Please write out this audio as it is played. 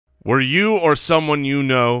Were you or someone you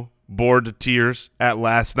know bored to tears at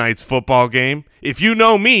last night's football game? If you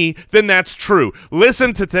know me, then that's true.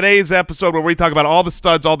 Listen to today's episode where we talk about all the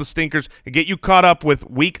studs, all the stinkers, and get you caught up with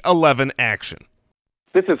Week 11 action.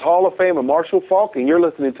 This is Hall of Famer Marshall Faulk, and you're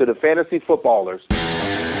listening to the Fantasy Footballers.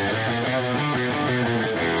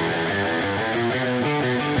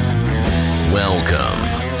 Welcome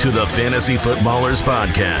to the Fantasy Footballers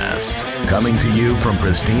Podcast, coming to you from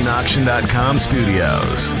pristineauction.com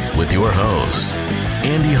studios with your hosts,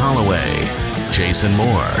 Andy Holloway, Jason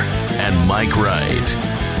Moore, and Mike Wright.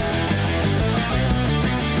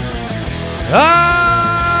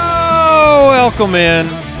 Oh, welcome in.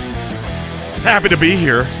 Happy to be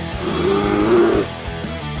here.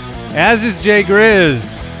 As is Jay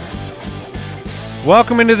Grizz.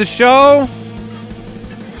 Welcome into the show.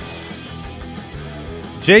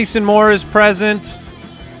 Jason Moore is present.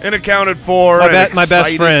 And accounted for. My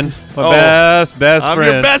best friend. Best friend. I'm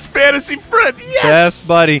your best fantasy friend. Yes. Best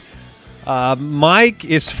buddy. Mike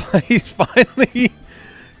is he's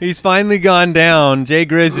finally gone down. Jay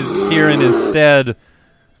Grizz is here in his stead.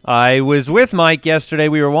 I was with Mike yesterday.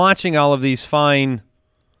 We were watching all of these fine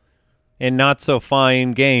and not so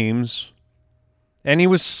fine games, and he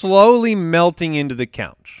was slowly melting into the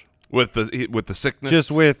couch. With the sickness?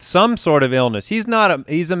 Just with some sort of illness. He's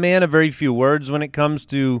a man of very few words when it comes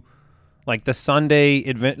to like the Sunday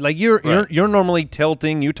event. Like you're normally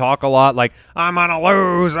tilting. You talk a lot like I'm gonna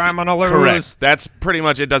lose. Correct. That's pretty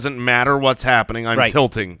much it. Doesn't matter what's happening. I'm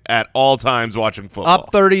tilting at all times watching football.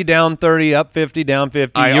 Up 30, down 30, up 50, down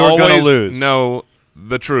 50. You're gonna lose. Know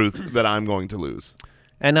the truth that I'm going to lose.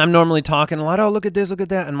 And I'm normally talking a lot, oh, look at this, look at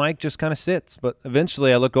that, and Mike just kind of sits. But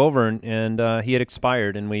eventually I look over, and he had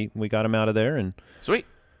expired, and we got him out of there. And sweet.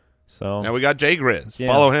 So now we got Jay Grizz. Yeah.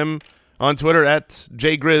 Follow him on Twitter at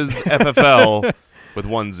JGrizzFFL with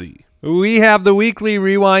 1Z. We have the weekly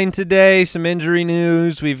rewind today, some injury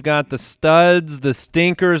news. We've got the studs, the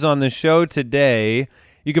stinkers on the show today.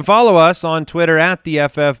 You can follow us on Twitter at the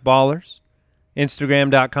FFBallers,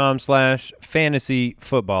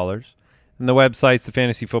 Instagram.com/fantasyfootballers. And the website's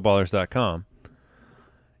thefantasyfootballers.com.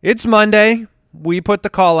 It's Monday. We put the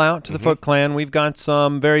call out to the Foot Clan. We've got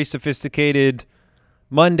some very sophisticated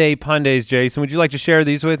Monday Pundays, Jason. Would you like to share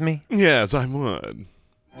these with me? Yes, I would.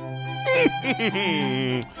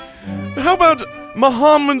 How about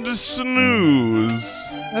Muhammad Snooze?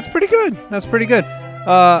 That's pretty good. That's pretty good.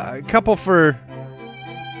 A couple for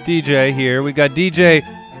DJ here. We got DJ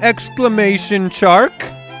exclamation Chark.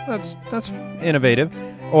 That's innovative.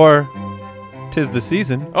 Or 'tis the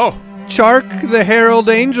season. Oh. Chark the Herald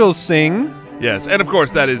Angels sing. Yes, and of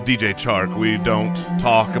course that is DJ Chark. We don't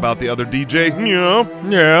talk about the other DJ. Yeah.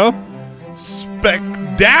 Yeah.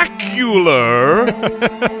 Spectacular.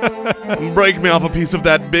 Break me off a piece of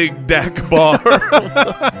that big Dak bar.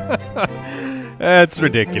 That's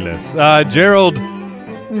ridiculous. Gerald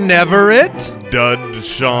Neverett. Dud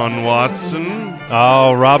Sean Watson.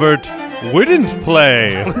 Oh, Robert wouldn't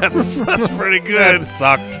play. That's pretty good. That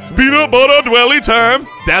sucked. Peanut butter Dwelley time.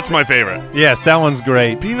 That's my favorite. Yes, that one's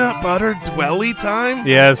great. Peanut butter Dwelley time?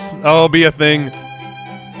 Yes. Oh, be a thing.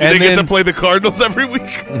 They get to play the Cardinals every week?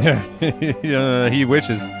 He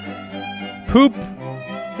wishes. Poop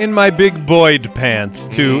in my big Boyd pants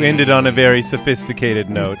to end it on a very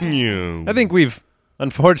sophisticated note. Yeah. I think we've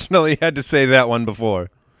unfortunately had to say that one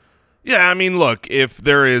before. Yeah, I mean, look, if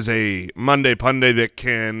there is a Monday Punday that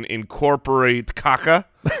can incorporate caca,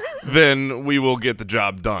 then we will get the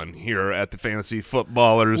job done here at the Fantasy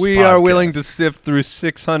Footballers We podcast. are willing to sift through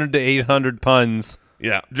 600 to 800 puns.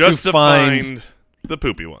 Yeah, just to find the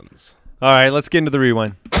poopy ones. All right, let's get into the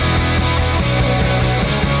rewind.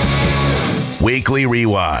 Weekly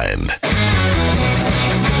Rewind.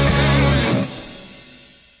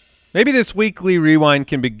 Maybe this weekly rewind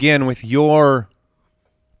can begin with your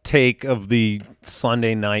take of the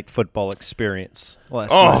Sunday night football experience last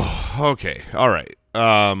night. Okay. All right.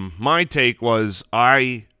 My take was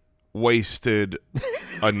I wasted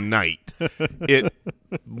a night. It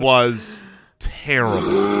was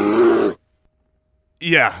terrible.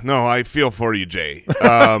 Yeah, no, I feel for you, Jay.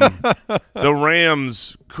 The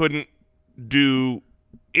Rams couldn't do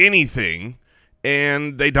anything,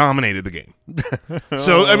 and they dominated the game.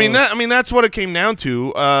 So I mean that's what it came down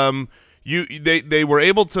to. They were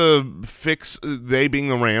able to fix, they being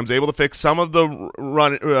the Rams, able to fix some of the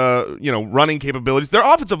running capabilities. Their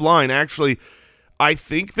offensive line actually, I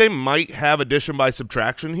think they might have addition by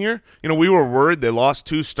subtraction here. We were worried they lost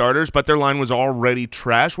 2 starters, but their line was already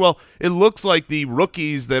trash. Well, it looks like the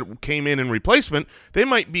rookies that came in replacement, they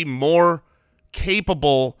might be more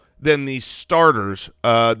capable than the starters.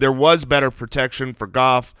 There was better protection for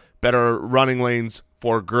Goff, better running lanes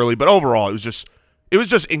for Gurley, but overall it was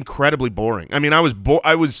just incredibly boring. I mean, I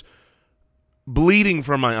was bleeding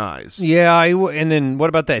from my eyes. Yeah, and then what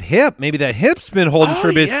about that hip? Maybe that hip's been holding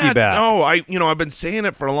Trubisky back. No, I've been saying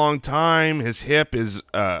it for a long time. His hip is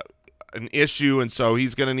an issue, and so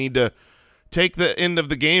he's going to need to take the end of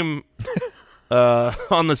the game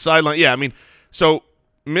on the sideline. Yeah, I mean, so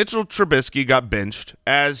Mitchell Trubisky got benched,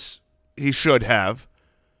 as he should have,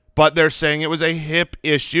 but they're saying it was a hip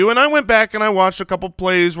issue. And I went back and I watched a couple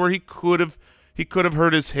plays where he could have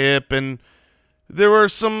hurt his hip, and there were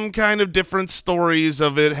some kind of different stories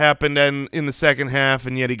of it happened in the second half,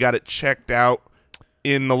 and yet he got it checked out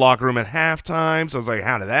in the locker room at halftime. So I was like,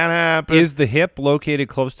 how did that happen? Is the hip located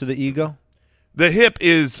close to the ego? The hip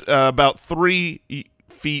is about 3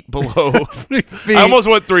 feet below. 3 feet. I almost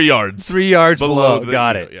went 3 yards. 3 yards below. the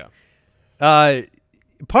Got ego, it. Yeah.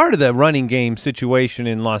 Part of the running game situation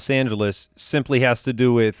in Los Angeles simply has to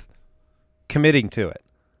do with committing to it.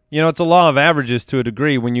 You know, it's a law of averages to a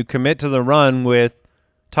degree. When you commit to the run with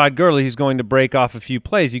Todd Gurley, he's going to break off a few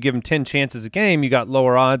plays. You give him 10 chances a game, you got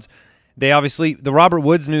lower odds. The Robert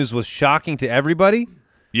Woods news was shocking to everybody.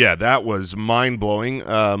 Yeah, that was mind-blowing.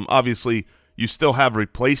 Obviously, you still have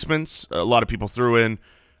replacements. A lot of people threw in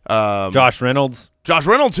Josh Reynolds. Josh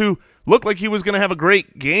Reynolds, who looked like he was going to have a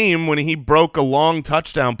great game when he broke a long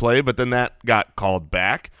touchdown play, but then that got called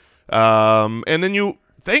back. And then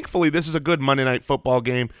thankfully, this is a good Monday Night Football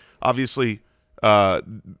game. Obviously,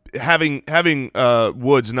 having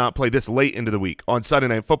Woods not play this late into the week on Sunday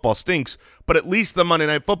Night Football stinks, but at least the Monday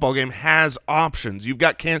Night Football game has options. You've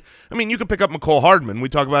got you can pick up McCole Hardman. We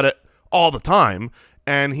talk about it all the time,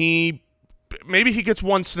 and maybe he gets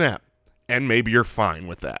one snap, and maybe you're fine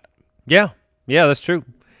with that. Yeah, that's true.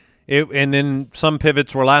 And then some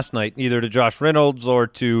pivots were last night, either to Josh Reynolds or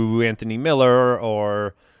to Anthony Miller,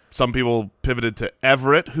 or some people pivoted to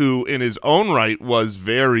Everett, who in his own right was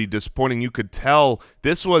very disappointing. You could tell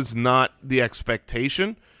this was not the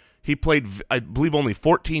expectation. He played, I believe, only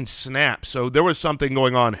 14 snaps, so there was something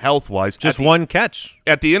going on health-wise. Just one catch.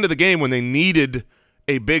 At the end of the game, when they needed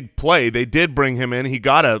a big play, they did bring him in. He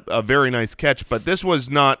got a very nice catch, but this was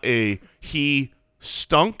not a he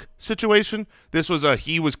stunk situation. This was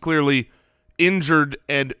he was clearly injured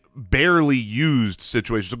and barely used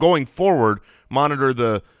situation. So going forward, monitor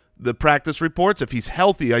the practice reports. If he's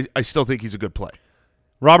healthy, I still think he's a good play.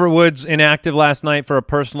 Robert Woods inactive last night for a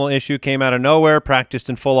personal issue, came out of nowhere, practiced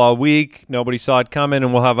in full all week. Nobody saw it coming,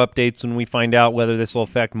 and we'll have updates when we find out whether this will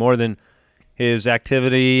affect more than his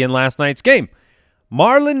activity in last night's game.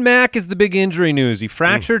 Marlon Mack is the big injury news. He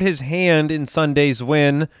fractured his hand in Sunday's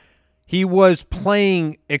win. He was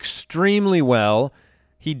playing extremely well.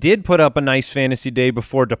 He did put up a nice fantasy day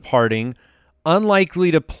before departing.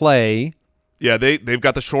 Unlikely to play. Yeah, they've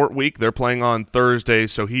got the short week. They're playing on Thursday,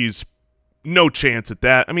 so he's no chance at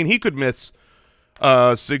that. I mean, he could miss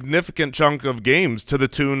a significant chunk of games to the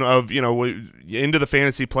tune of, into the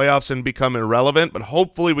fantasy playoffs and become irrelevant, but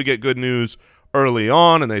hopefully we get good news early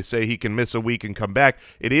on and they say he can miss a week and come back.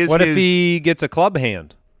 What if he gets a club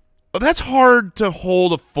hand? Well, that's hard to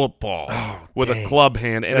hold a football with a club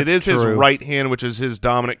hand, and That's it is his true. right hand, which is his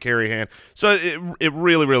dominant carry hand. So it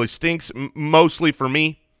really, really stinks, mostly for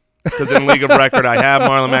me, because in League of Record I have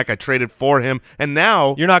Marlon Mack. I traded for him, and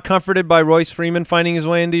now You're not comforted by Royce Freeman finding his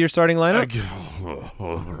way into your starting lineup?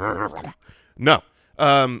 No.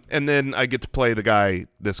 And then I get to play the guy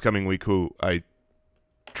this coming week who I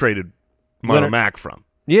traded Marlon Mack from.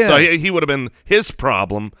 Yeah. So he would have been his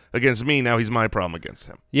problem against me. Now he's my problem against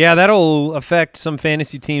him. Yeah, that'll affect some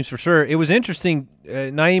fantasy teams for sure. It was interesting.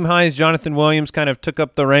 Naeem Hines, Jonathan Williams kind of took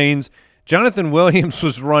up the reins. Jonathan Williams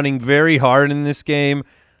was running very hard in this game.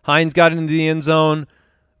 Hines got into the end zone.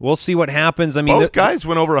 We'll see what happens. I mean, both guys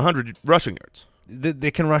went over 100 rushing yards.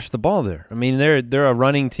 They can rush the ball there. I mean, they're a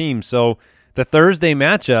running team. So the Thursday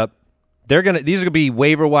matchup, these are gonna be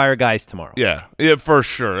waiver wire guys tomorrow. Yeah, for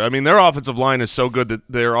sure. I mean, their offensive line is so good that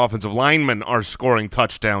their offensive linemen are scoring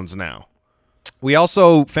touchdowns now. We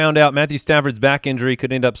also found out Matthew Stafford's back injury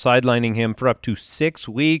could end up sidelining him for up to 6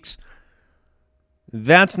 weeks.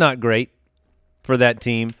 That's not great for that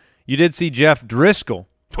team. You did see Jeff Driscoll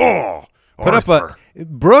put up a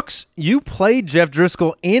Brooks. You played Jeff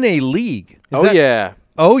Driscoll in a league. Yeah.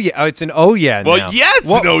 Oh yeah, it's an yeah. Well, now. yeah,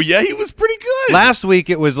 it's an yeah. He was pretty good. Last week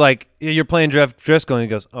it was like you're playing Jeff Driscoll, and he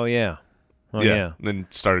goes, "Oh yeah, yeah." And then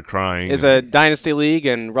started crying. It's a dynasty league,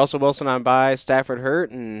 and Russell Wilson on bye, Stafford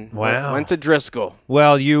hurt, and went to Driscoll.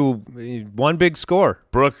 Well, one big score.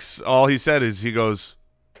 Brooks, all he said is he goes,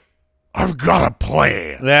 "I've got a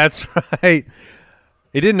plan." That's right.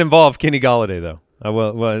 It didn't involve Kenny Galladay though.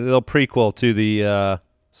 Well, they'll prequel to the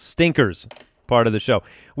Stinkers part of the show.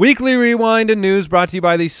 Weekly Rewind and News brought to you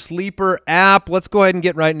by the Sleeper app. Let's go ahead and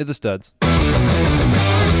get right into the studs.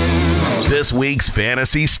 This week's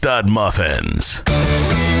Fantasy Stud Muffins.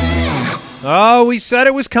 Oh, we said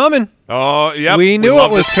it was coming. Oh, yeah. We knew it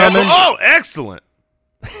was coming. Oh, excellent.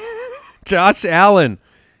 Josh Allen,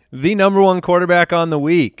 the #1 quarterback on the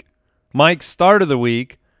week. Mike's start of the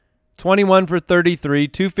week, 21 for 33,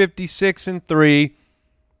 256 and 3.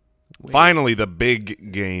 Finally, the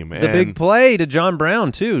big game. The big play to John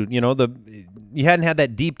Brown, too. You know, you hadn't had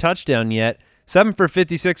that deep touchdown yet. 7 for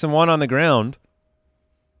 56 and 1 on the ground.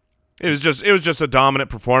 It was just a dominant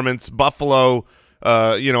performance. Buffalo,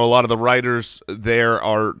 a lot of the writers there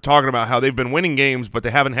are talking about how they've been winning games, but they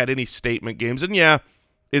haven't had any statement games. And, yeah,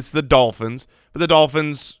 it's the Dolphins. But the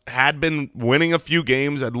Dolphins had been winning a few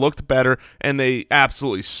games, had looked better, and they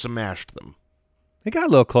absolutely smashed them. It got a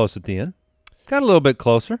little close at the end. Got a little bit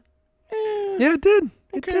closer. Yeah, it did.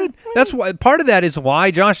 It did. That's why part of that is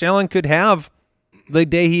why Josh Allen could have the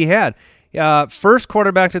day he had. First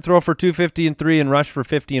quarterback to throw for 250 and 3 and rush for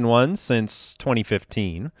 50 and 1 since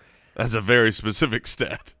 2015. That's a very specific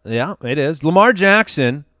stat. Yeah, it is. Lamar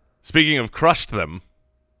Jackson. Speaking of crushed them,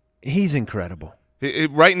 he's incredible.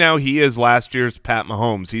 Right now, he is last year's Pat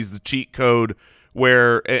Mahomes. He's the cheat code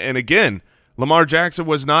where, and again, Lamar Jackson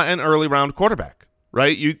was not an early round quarterback,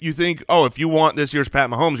 right? You think, oh, if you want this year's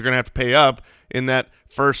Pat Mahomes, you're going to have to pay up in that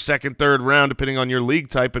first, second, third round, depending on your league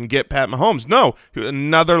type, and get Pat Mahomes. No,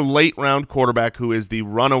 another late round quarterback who is the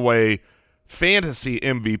runaway fantasy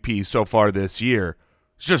MVP so far this year.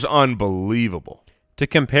 It's just unbelievable. To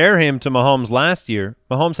compare him to Mahomes last year,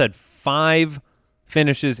 Mahomes had 5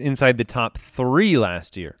 finishes inside the top 3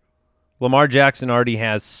 last year. Lamar Jackson already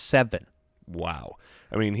has 7. Wow.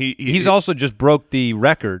 I mean, he's also just broke the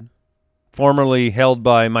record, formerly held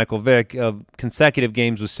by Michael Vick, of consecutive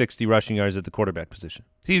games with 60 rushing yards at the quarterback position.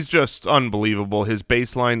 He's just unbelievable. His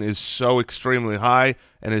baseline is so extremely high,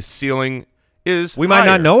 and his ceiling is We might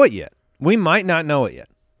not know it yet. We might not know it yet.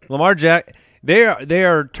 Lamar Jackson, they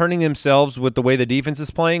are turning themselves with the way the defense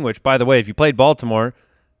is playing, which, by the way, if you played Baltimore,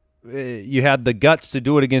 you had the guts to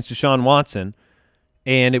do it against Deshaun Watson,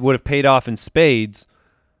 and it would have paid off in spades.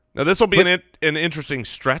 Now, this will be an interesting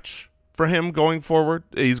stretch for him going forward.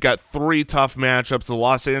 He's got 3 tough matchups: the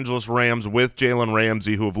Los Angeles Rams with Jalen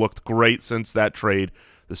Ramsey, who have looked great since that trade,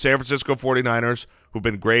 the San Francisco 49ers, who've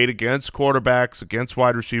been great against quarterbacks, against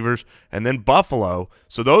wide receivers, and then Buffalo.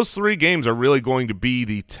 So those 3 games are really going to be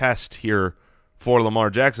the test here for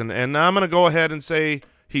Lamar Jackson. And I'm going to go ahead and say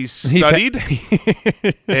he's studied,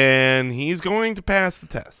 and he's going to pass the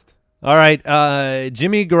test. All right,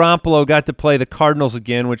 Jimmy Garoppolo got to play the Cardinals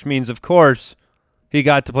again, which means, of course, he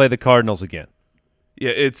got to play the Cardinals again.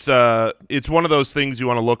 Yeah, it's one of those things you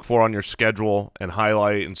want to look for on your schedule and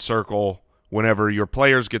highlight and circle whenever your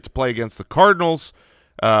players get to play against the Cardinals.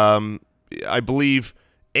 I believe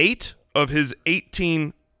 8 of his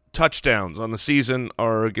 18 touchdowns on the season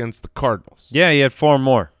are against the Cardinals. Yeah, he had 4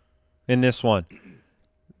 more in this one.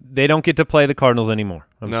 They don't get to play the Cardinals anymore.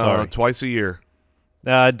 I'm sorry. Twice a year.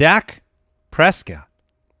 Dak Prescott,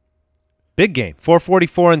 big game,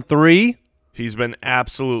 444 and 3. He's been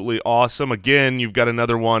absolutely awesome. Again, you've got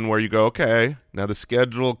another one where you go, okay, now the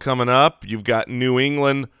schedule coming up. You've got New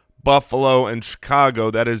England, Buffalo, and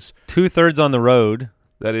Chicago. That is 2/3 on the road.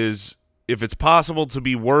 That is, if it's possible to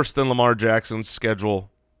be worse than Lamar Jackson's schedule,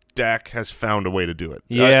 Dak has found a way to do it.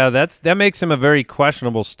 Yeah, that makes him a very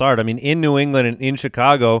questionable start. I mean, in New England and in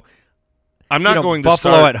Chicago, I'm not going to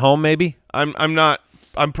Buffalo start. at home, maybe.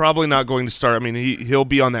 I'm probably not going to start. I mean, he'll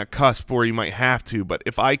be on that cusp where you might have to. But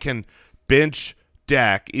if I can bench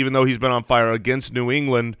Dak, even though he's been on fire against New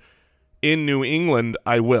England, in New England,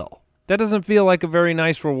 I will. That doesn't feel like a very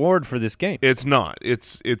nice reward for this game. It's not.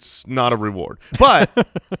 It's not a reward. But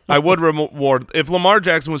I would reward if Lamar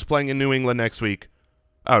Jackson was playing in New England next week.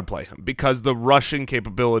 I would play him because the rushing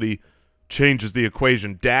capability changes the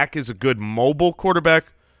equation. Dak is a good mobile quarterback,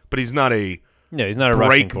 but he's not a he's not a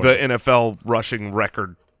break the NFL rushing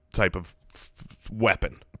record type of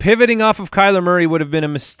weapon. Pivoting off of Kyler Murray would have been a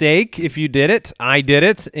mistake if you did it. I did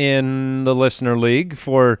it in the listener league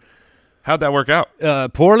for. How'd that work out?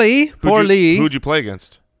 Poorly. Who'd you play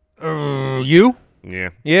against? You? Yeah.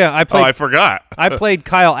 Yeah, I played. Oh, I forgot. I played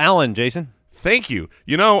Kyle Allen, Jason. Thank you.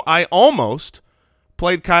 You know, I almost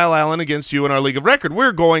played Kyle Allen against you in our league of record.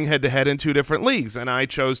 We're going head-to-head in 2 different leagues, and I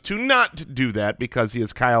chose to not do that because he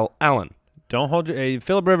is Kyle Allen. Don't hold your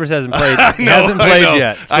Phillip Rivers hasn't played. Hasn't played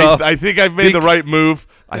yet. So I think I've made the right move.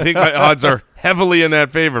 I think my odds are heavily in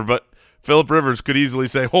that favor, but Phillip Rivers could easily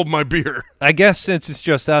say, hold my beer. I guess since it's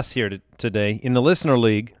just us here today, in the listener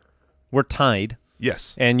league, we're tied.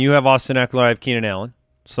 Yes. And you have Austin Eckler, I have Keenan Allen.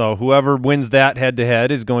 So whoever wins that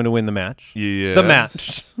head-to-head is going to win the match. Yes. The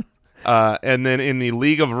match. And then in the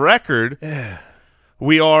league of record,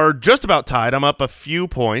 we are just about tied. I'm up a few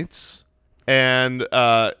points. And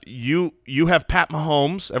you have Pat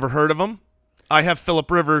Mahomes. Ever heard of him? I have Phillip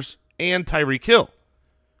Rivers and Tyreek Hill.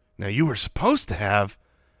 Now, you were supposed to have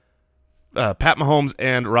Pat Mahomes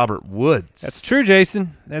and Robert Woods. That's true,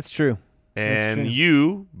 Jason. That's true. And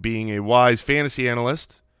you, being a wise fantasy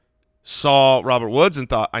analyst, saw Robert Woods and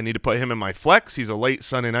thought, I need to put him in my flex. He's a late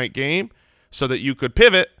Sunday night game so that you could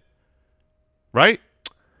pivot, right?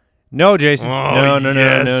 No, Jason. Oh,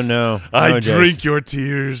 No. I drink your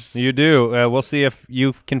tears. You do. We'll see if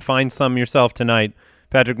you can find some yourself tonight.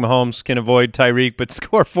 Patrick Mahomes can avoid Tyreek but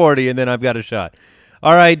score 40, and then I've got a shot.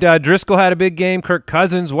 All right, Driscoll had a big game. Kirk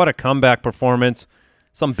Cousins, what a comeback performance.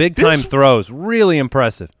 Some big-time throws. Really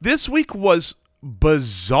impressive. This week was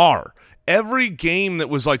bizarre. Every game that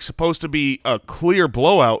was like supposed to be a clear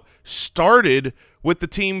blowout started with the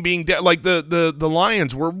team being like the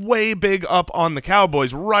Lions were way big up on the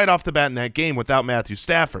Cowboys right off the bat in that game without Matthew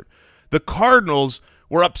Stafford. The Cardinals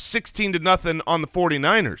were up 16-0 on the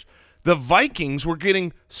 49ers. The Vikings were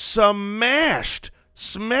getting smashed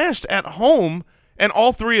at home, and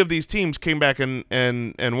all three of these teams came back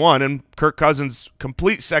and won. And Kirk Cousins'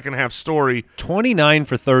 complete second-half story. 29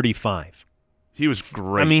 for 35. He was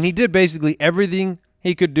great. I mean, he did basically everything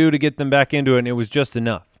he could do to get them back into it, and it was just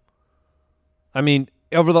enough. I mean,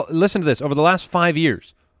 listen to this. Over the last 5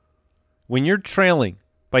 years, when you're trailing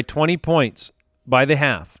by 20 points by the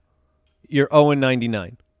half, you're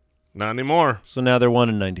 0-99. Not anymore. So now they're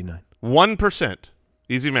 1-99. 1%.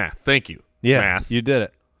 Easy math. Thank you. Yeah, math. You did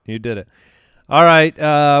it. You did it. All right,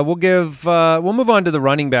 we'll move on to the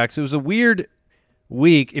running backs. It was a weird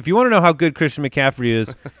week. If you want to know how good Christian McCaffrey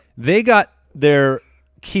is, they got their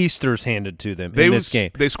keisters handed to them in this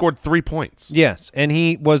game. They scored 3 points. Yes, and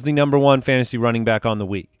he was the #1 fantasy running back on the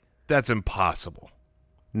week. That's impossible.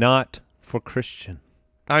 Not for Christian.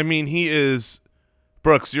 I mean, he is –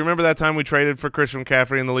 Brooks, do you remember that time we traded for Christian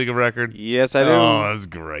McCaffrey in the League of Record? Yes, I do. Oh, that was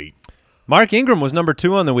great. Mark Ingram was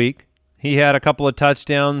 #2 on the week. He had a couple of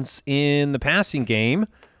touchdowns in the passing game.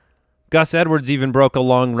 Gus Edwards even broke a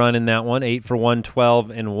long run in that one, 8 for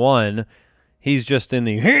 112 and 1. He's just in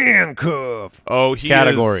the handcuff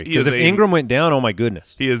category. Because if Ingram went down, oh my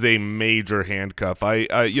goodness, he is a major handcuff.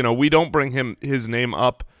 We don't bring his name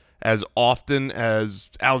up as often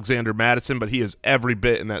as Alexander Madison, but he is every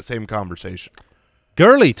bit in that same conversation.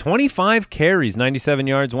 Gurley, 25 carries, 97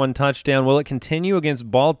 yards, 1 touchdown. Will it continue against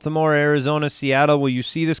Baltimore, Arizona, Seattle? Will you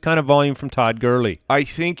see this kind of volume from Todd Gurley? I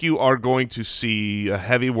think you are going to see a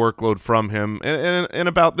heavy workload from him. And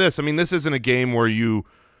about this, I mean, this isn't a game where you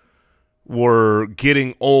were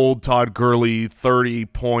getting old Todd Gurley 30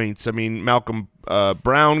 points. I mean, Malcolm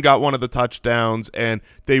Brown got one of the touchdowns, and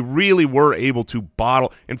they really were able to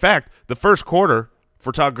bottle. In fact, the first quarter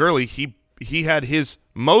for Todd Gurley, he had his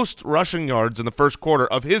most rushing yards in the first quarter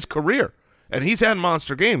of his career, and he's had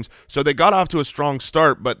monster games. So they got off to a strong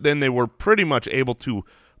start, but then they were pretty much able to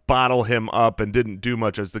bottle him up and didn't do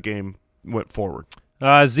much as the game went forward.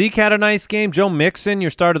 Zeke had a nice game. Joe Mixon, your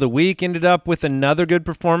start of the week, ended up with another good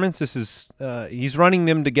performance. This is he's running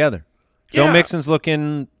them together. Joe Mixon's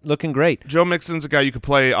looking great. Joe Mixon's a guy you could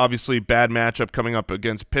play. Obviously, bad matchup coming up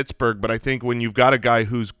against Pittsburgh, but I think when you've got a guy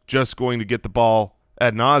who's just going to get the ball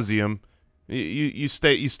ad nauseum, you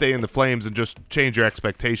stay in the flames and just change your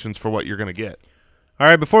expectations for what you're going to get. All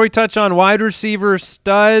right, before we touch on wide receiver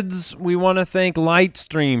studs, we want to thank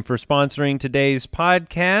Lightstream for sponsoring today's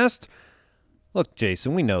podcast. Look,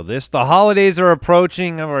 Jason, we know this. The holidays are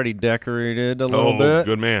approaching. I've already decorated a little bit. Oh,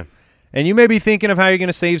 good man. And you may be thinking of how you're going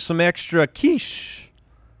to save some extra quiche.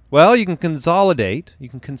 Well, you can consolidate. You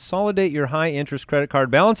can consolidate your high-interest credit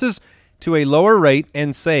card balances to a lower rate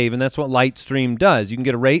and save, and that's what Lightstream does. You can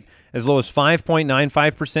get a rate as low as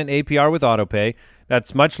 5.95% APR with AutoPay.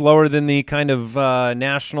 That's much lower than the kind of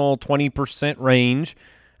national 20% range.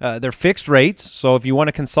 They're fixed rates, so if you want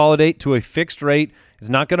to consolidate to a fixed rate, it's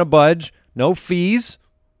not going to budge, no fees.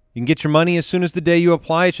 You can get your money as soon as the day you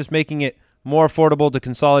apply. It's just making it more affordable to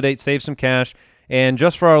consolidate, save some cash, and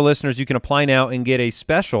just for our listeners, you can apply now and get a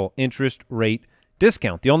special interest rate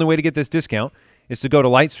discount. The only way to get this discount is to go to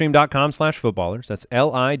lightstream.com/footballers. That's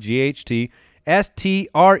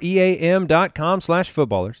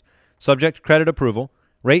lightstream.com/footballers. Subject to credit approval.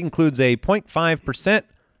 Rate includes a 0.5%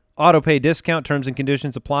 autopay discount. Terms and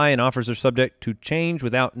conditions apply, and offers are subject to change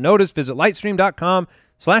without notice. Visit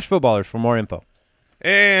lightstream.com/footballers for more info.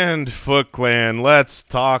 And Foot Clan, let's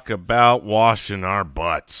talk about washing our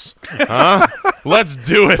butts. Huh? Let's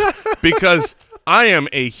do it, because I am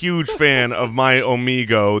a huge fan of my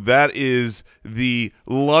Omigo. That is the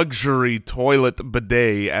luxury toilet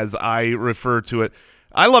bidet, as I refer to it.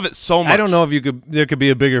 I love it so much. I don't know if there could be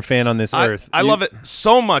a bigger fan on this earth. I love it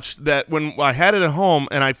so much that when I had it at home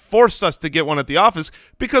and I forced us to get one at the office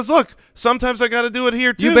because, look, sometimes I got to do it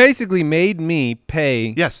here too. You basically made me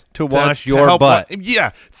pay to wash your help butt. Yeah.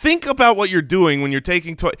 Think about what you're doing when you're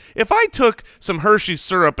taking if I took some Hershey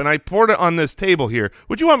syrup and I poured it on this table here,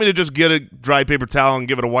 would you want me to just get a dry paper towel and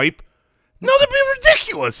give it a wipe? No, that'd be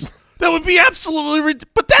ridiculous. That would be absolutely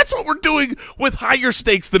ridiculous. But that's what we're doing with higher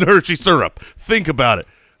stakes than Hershey syrup. Think about it.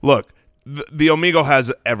 Look, the Omigo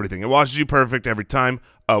has everything. It washes you perfect every time.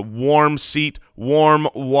 A warm seat, warm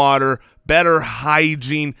water, better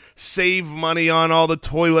hygiene, save money on all the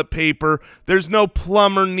toilet paper. There's no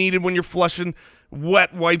plumber needed when you're flushing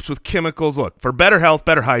wet wipes with chemicals. Look, for better health,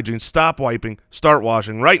 better hygiene, stop wiping, start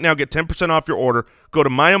washing. Right now, get 10% off your order. Go to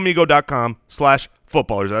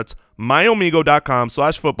myomigo.com/footballers. That's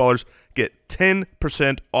myomigo.com/footballers. Get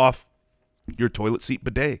 10% off your toilet seat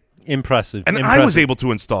bidet. Impressive. And I was able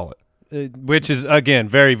to install it. Which is, again,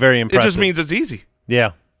 very, very impressive. It just means it's easy.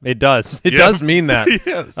 Yeah, it does. It does mean that.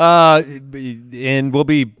 Yes. And we'll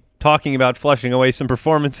be talking about flushing away some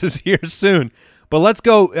performances here soon. But let's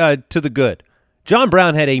go to the good. John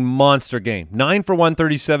Brown had a monster game. 9 for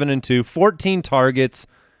 137 and 2, 14 targets.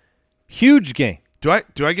 Huge game. Do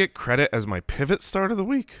I get credit as my pivot start of the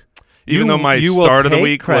week? Even though my start of the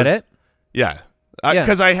week credit. Was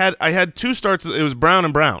because I had two starts. It was Brown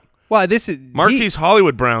and Brown. Well, this is Marquise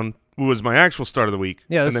Hollywood Brown was my actual start of the week.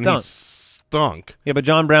 Yeah, and then he stunk. Yeah, but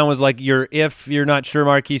John Brown was like if you're not sure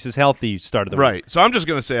Marquise is healthy, start of the week. Right. So I'm just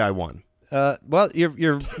gonna say I won. Well,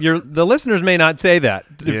 the listeners may not say that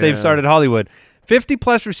if they've started Hollywood.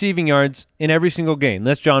 50-plus receiving yards in every single game.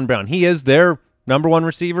 That's John Brown. He is their #1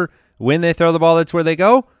 receiver. When they throw the ball, that's where they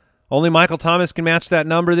go. Only Michael Thomas can match that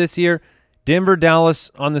number this year. Denver, Dallas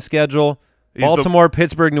on the schedule. Baltimore,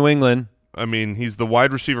 Pittsburgh, New England. I mean, he's the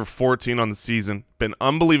wide receiver 14 on the season. Been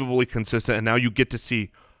unbelievably consistent, and now you get to see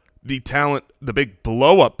the talent, the big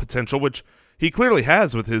blow-up potential, which he clearly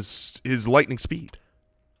has with his lightning speed.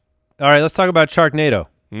 All right, let's talk about Sharknado.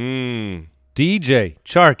 DJ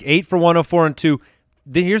Chark, 8 for 104 and 2.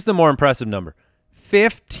 Here's the more impressive number.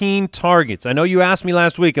 15 targets. I know you asked me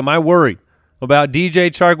last week, am I worried about DJ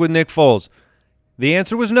Chark with Nick Foles? The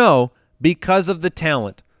answer was no, because of the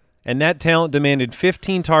talent. And that talent demanded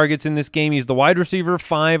 15 targets in this game. He's the wide receiver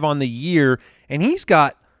 5 on the year, and he's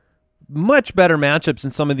got much better matchups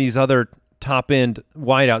than some of these other top-end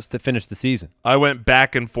wideouts to finish the season. I went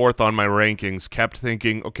back and forth on my rankings, kept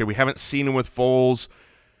thinking, okay, we haven't seen him with Foles.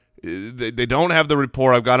 They don't have the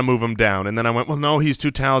rapport. I've got to move him down. And then I went, well, no, he's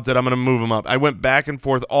too talented. I'm going to move him up. I went back and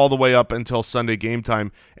forth all the way up until Sunday game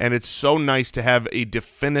time, and it's so nice to have a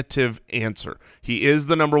definitive answer. He is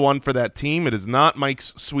the #1 for that team. It is not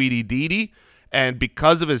Mike's sweetie Didi, and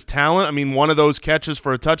because of his talent, I mean, one of those catches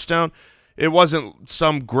for a touchdown, it wasn't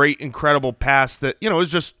some great, incredible pass that, it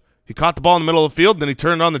was just he caught the ball in the middle of the field, and then he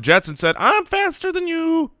turned on the Jets and said, I'm faster than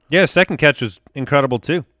you. Yeah, second catch was incredible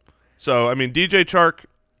too. So, I mean, DJ Chark,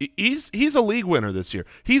 he's a league winner this year.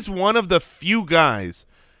 He's one of the few guys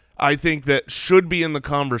I think that should be in the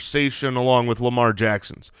conversation along with Lamar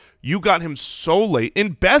Jackson's. You got him so late.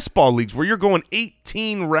 In best ball leagues where you're going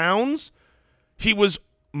 18 rounds, he was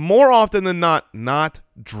more often than not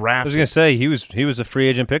drafted. I was going to say, he was a free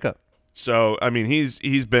agent pickup. So, I mean,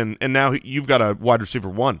 he's been – and now you've got a wide receiver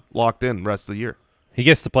 1 locked in the rest of the year. He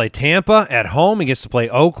gets to play Tampa at home. He gets to play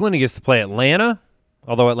Oakland. He gets to play Atlanta.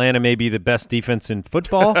 Although Atlanta may be the best defense in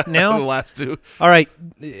football now. The last two. All right.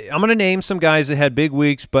 I'm going to name some guys that had big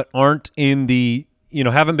weeks but aren't in the,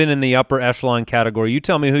 haven't been in the upper echelon category. You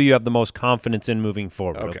tell me who you have the most confidence in moving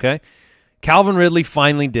forward, okay? Calvin Ridley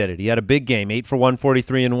finally did it. He had a big game, 8 for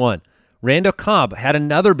 143 and 1. Randall Cobb had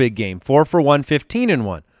another big game, 4 for 115 and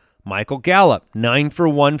 1. Michael Gallup, 9 for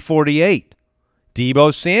 148.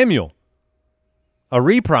 Deebo Samuel, a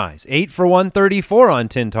reprise, 8 for 134 on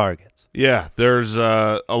 10 targets. Yeah, there's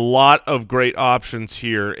a lot of great options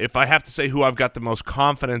here. If I have to say who I've got the most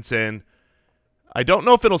confidence in, I don't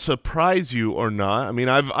know if it'll surprise you or not. I mean,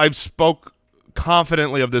 I've spoke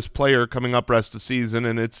confidently of this player coming up rest of season,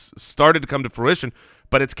 and it's started to come to fruition,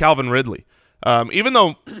 but it's Calvin Ridley. Even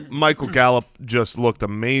though Michael Gallup just looked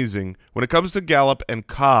amazing, when it comes to Gallup and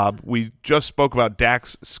Cobb, we just spoke about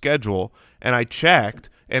Dak's schedule, and I checked,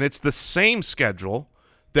 and it's the same schedule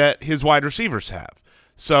that his wide receivers have.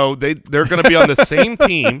 So they're going to be on the same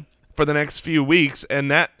team for the next few weeks,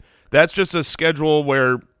 and that's just a schedule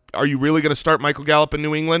where are you really going to start Michael Gallup in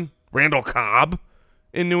New England, Randall Cobb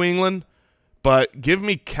in New England? But give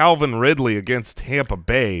me Calvin Ridley against Tampa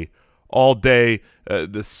Bay all day.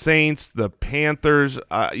 The Saints, the Panthers.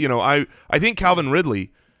 I think Calvin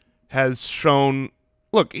Ridley has shown.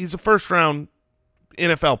 Look, he's a first-round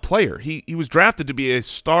NFL player. He was drafted to be a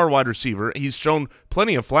star wide receiver. He's shown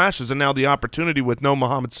plenty of flashes, and now the opportunity with no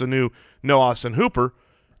Mohamed Sanu, no Austin Hooper,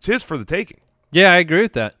 it's his for the taking. Yeah, I agree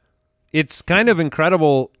with that. It's kind of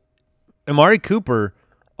incredible. Amari Cooper,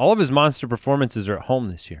 all of his monster performances are at home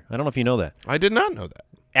this year. I don't know if you know that. I did not know that.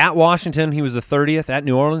 At Washington, he was the 30th. At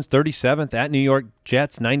New Orleans, 37th. At New York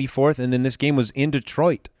Jets, 94th. And then this game was in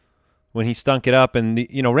Detroit when he stunk it up. And,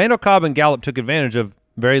 Randall Cobb and Gallup took advantage of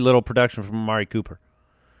very little production from Amari Cooper.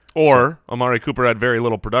 Or Amari Cooper had very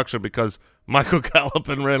little production because Michael Gallup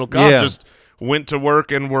and Randall Cobb just went to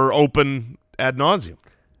work and were open ad nauseum.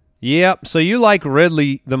 Yep. So you like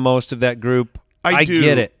Ridley the most of that group. I do.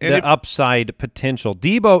 Get it. And the upside potential.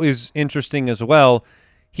 Debo is interesting as well.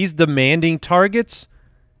 He's demanding targets,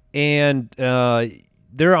 and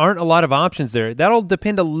there aren't a lot of options there. That'll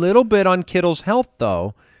depend a little bit on Kittle's health,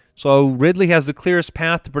 though. So Ridley has the clearest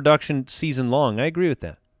path to production season long. I agree with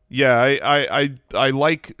that. Yeah, I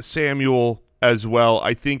like Samuel as well.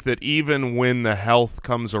 I think that even when the health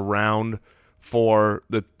comes around for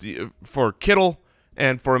Kittle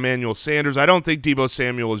and for Emmanuel Sanders, I don't think Deebo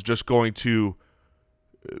Samuel is just going to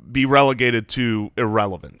be relegated to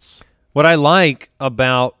irrelevance. What I like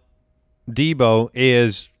about Deebo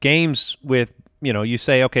is games with, you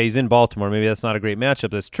say, okay, he's in Baltimore. Maybe that's not a great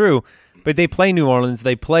matchup. That's true. But they play New Orleans.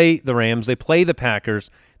 They play the Rams. They play the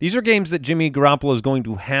Packers. These are games that Jimmy Garoppolo is going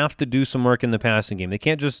to have to do some work in the passing game. They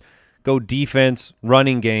can't just go defense,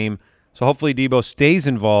 running game. So hopefully Deebo stays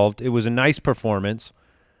involved. It was a nice performance.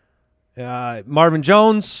 Marvin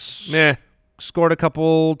Jones scored a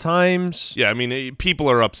couple times. Yeah, I mean, people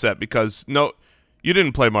are upset because you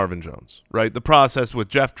didn't play Marvin Jones, right? The process with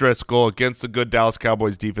Jeff Driscoll against the good Dallas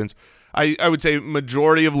Cowboys defense, I would say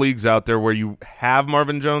majority of leagues out there where you have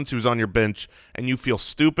Marvin Jones who's on your bench and you feel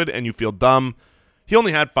stupid and you feel dumb. He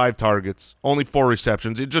only had 5 targets, only 4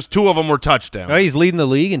 receptions. Just 2 of them were touchdowns. Oh, he's leading the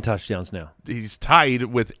league in touchdowns now. He's tied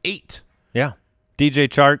with 8. Yeah. DJ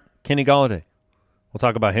Chark, Kenny Golladay. We'll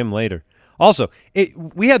talk about him later. Also,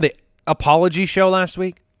 we had the apology show last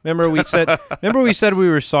week. Remember we said we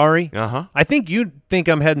were sorry? Uh-huh. I think you think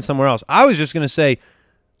I'm heading somewhere else. I was just going to say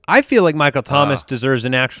I feel like Michael Thomas deserves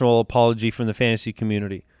an actual apology from the fantasy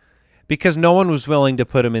community because no one was willing to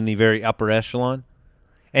put him in the very upper echelon.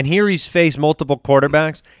 And here he's faced multiple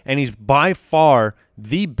quarterbacks, and he's by far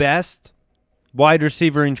the best wide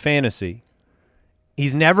receiver in fantasy.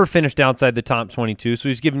 He's never finished outside the top 22, so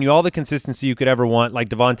he's given you all the consistency you could ever want, like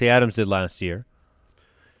Devontae Adams did last year.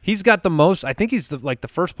 He's got the most. I think he's the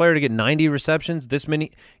first player to get 90 receptions this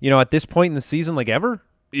many, at this point in the season, like ever.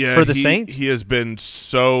 Yeah, for the Saints. He has been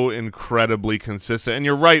so incredibly consistent. And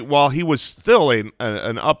you're right, while he was still an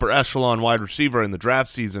upper echelon wide receiver in the draft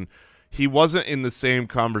season, he wasn't in the same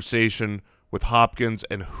conversation with Hopkins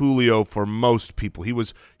and Julio for most people. He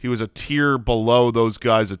was a tier below those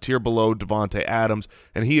guys, a tier below Devontae Adams,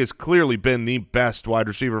 and he has clearly been the best wide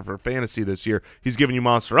receiver for fantasy this year. He's given you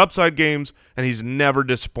monster upside games, and he's never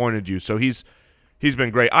disappointed you. So he's been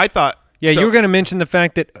great. I thought. Yeah, you were going to mention the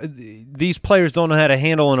fact that these players don't know how to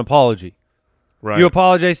handle an apology. Right. You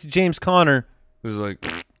apologize to James Conner. It was like,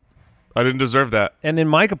 I didn't deserve that. And then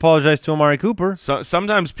Mike apologized to Amari Cooper.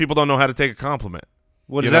 Sometimes people don't know how to take a compliment.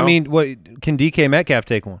 What does that mean? What can DK Metcalf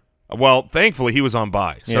take one? Well, thankfully he was on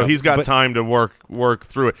bye, so he's got time to work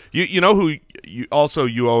through it. You know who you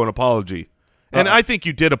owe an apology, and I think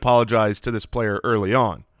you did apologize to this player early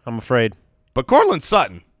on. I'm afraid. But Cortland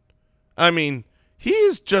Sutton, I mean, he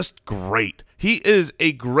is just great. He is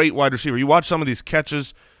a great wide receiver. You watch some of these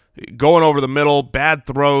catches, going over the middle, bad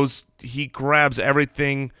throws. He grabs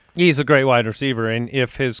everything. He's a great wide receiver, and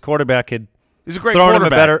if his quarterback had he's a great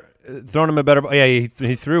quarterback. Thrown him a better – yeah, he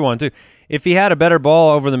threw one too. If he had a better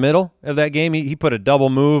ball over the middle of that game, he put a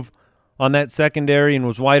double move on that secondary and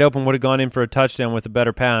was wide open, would have gone in for a touchdown with a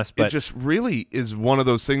better pass. But it just really is one of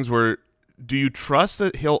those things where do you trust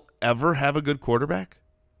that he'll ever have a good quarterback?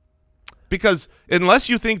 Because unless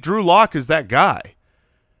you think Drew Lock is that guy.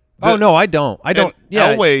 Oh, no, I don't.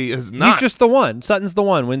 Yeah, Elway is not. He's just the one. Sutton's the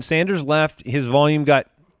one. When Sanders left, his volume got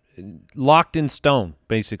locked in stone,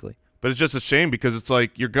 basically. But it's just a shame because it's like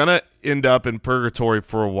you're going to end up in purgatory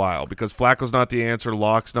for a while because Flacco's not the answer,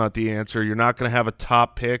 Locke's not the answer. You're not going to have a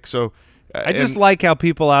top pick. So I just like how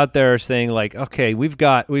people out there are saying like, okay, we've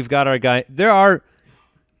got our guy. There are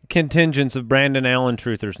contingents of Brandon Allen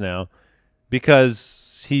truthers now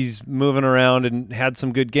because he's moving around and had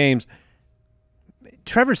some good games.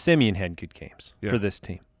 Trevor Siemian had good games for this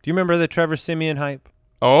team. Do you remember the Trevor Siemian hype?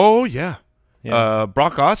 Oh, yeah.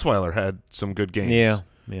 Brock Osweiler had some good games. Yeah.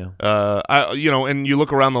 Yeah. And you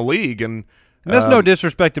look around the league, and that's no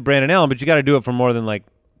disrespect to Brandon Allen, but you got to do it for more than like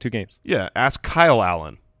 2 games. Yeah, ask Kyle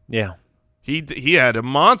Allen. Yeah. He had a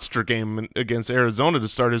monster game against Arizona to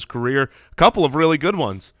start his career. A couple of really good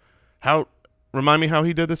ones. Remind me how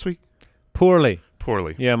he did this week? Poorly.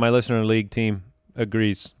 Yeah, my listener league team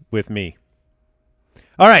agrees with me.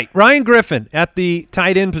 All right, Ryan Griffin at the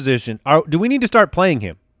tight end position. Do we need to start playing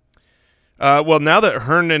him? Well, now that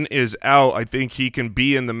Herndon is out, I think he can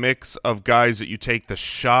be in the mix of guys that you take the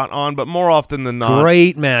shot on, but more often than not.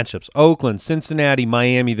 Great matchups. Oakland, Cincinnati,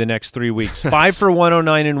 Miami the next 3 weeks. 5 for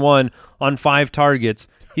 109 on 5 targets.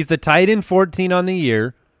 He's the tight end 14 on the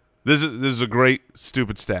year. This is a great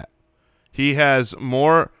stupid stat. He has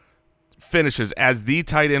more finishes as the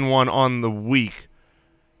tight end 1 on the week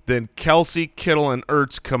than Kelsey, Kittle, and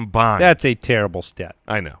Ertz combined. That's a terrible stat.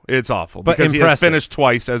 I know. It's awful. But because impressive. He has finished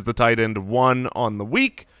twice as the tight end 1 on the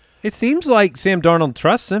week. It seems like Sam Darnold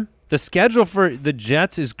trusts him. The schedule for the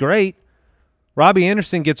Jets is great. Robbie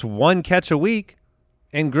Anderson gets 1 catch a week,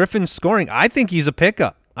 and Griffin's scoring. I think he's a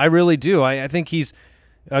pickup. I really do. I think he's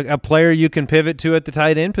a player you can pivot to at the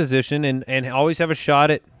tight end position and always have a shot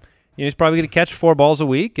at. He's probably going to catch 4 balls a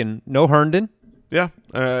week and no Herndon. Yeah.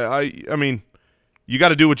 I mean, you got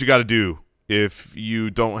to do what you got to do if you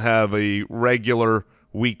don't have a regular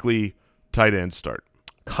weekly tight end start.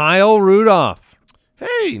 Kyle Rudolph.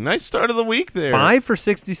 Hey, nice start of the week there. 5 for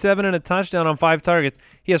 67 and a touchdown on 5 targets.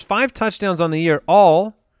 He has 5 touchdowns on the year,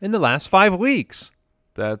 all in the last 5 weeks.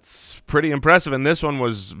 That's pretty impressive, and this one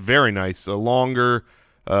was very nice. A longer,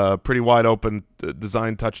 pretty wide open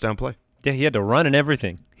design touchdown play. Yeah, he had to run and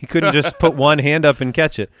everything. He couldn't just put one hand up and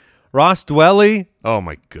catch it. Ross Dwelley. Oh,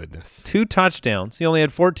 my goodness. 2 touchdowns. He only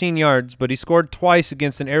had 14 yards, but he scored twice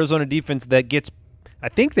against an Arizona defense that gets – I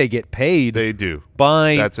think they get paid. They do.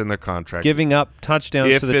 That's in their contract. Giving up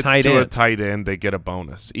touchdowns to the tight end. If it's to a tight end, they get a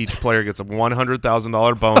bonus. Each player gets a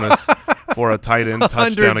 $100,000 bonus for a tight end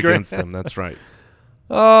touchdown against them. That's right.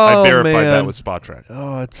 Oh, I verified man. that with SpotTrack.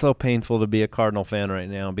 Oh, it's so painful to be a Cardinal fan right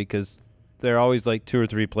now because – they're always like 2 or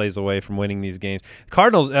 3 plays away from winning these games.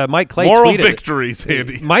 Cardinals, Mike Clay Moral tweeted victories,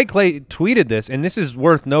 Andy. Mike Clay tweeted this, and this is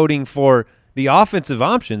worth noting for the offensive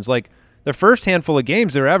options. Like the first handful of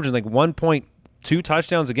games, they're averaging like 1.2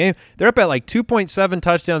 touchdowns a game. They're up at like 2.7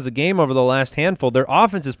 touchdowns a game over the last handful. Their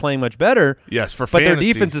offense is playing much better. Yes, for but fantasy.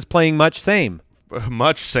 Their defense is playing much same.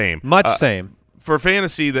 Much same. Same. For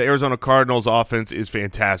fantasy, the Arizona Cardinals offense is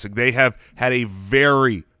fantastic. They have had a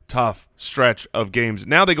very tough stretch of games.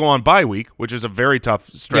 Now they go on bye week, which is a very tough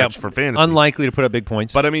stretch for fantasy. Unlikely to put up big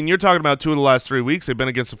points. But, I mean, you're talking about 2 of the last 3 weeks. They've been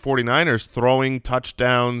against the 49ers throwing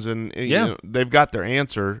touchdowns, and they've got their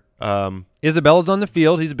answer. Isabella's on the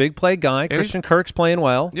field. He's a big play guy. Christian Kirk's playing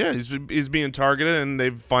well. Yeah, he's being targeted, and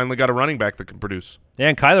they've finally got a running back that can produce. Yeah,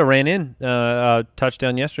 and Kyler ran in a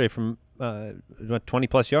touchdown yesterday from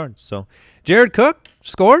 20-plus yards. So Jared Cook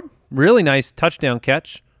scored. Really nice touchdown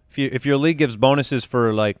catch. If your league gives bonuses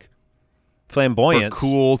for like flamboyance, for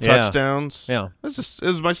cool touchdowns, yeah. It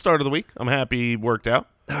was my start of the week. I'm happy he worked out.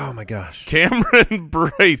 Oh my gosh, Cameron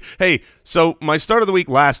Braid. Hey, so my start of the week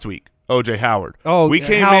last week, OJ Howard. Oh, we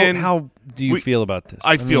came in. How do you feel about this?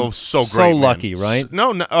 I feel so great. So lucky, right?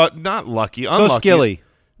 No, not lucky. Unlucky. So skilly.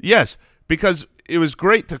 Yes, because it was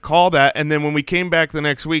great to call that, and then when we came back the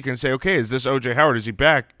next week and say, okay, is this OJ Howard? Is he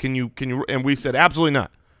back? Can you? And we said absolutely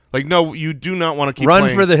not. Like, no, you do not want to keep run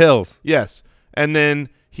playing. for the hills. Yes. And then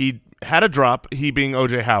he had a drop, he being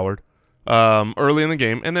O.J. Howard, early in the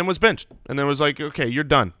game, and then was benched. And then was like, okay, you're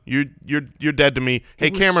done. You're dead to me.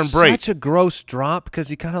 Hey, Cameron Brate. Such a gross drop because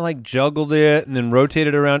he kind of like juggled it and then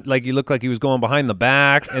rotated around like he looked like he was going behind the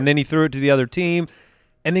back, and then he threw it to the other team.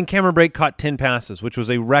 And then Cameron Brate caught 10 passes, which was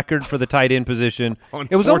a record for the tight end position.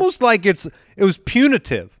 It was almost like it was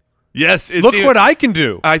punitive. Yes, look what I can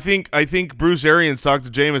do. I think Bruce Arians talked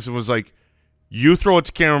to Jameis and was like, you throw it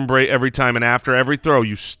to Cameron Brate every time, and after every throw,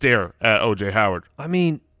 you stare at O.J. Howard. I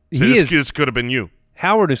mean, so this could have been you.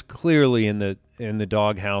 Howard is clearly in the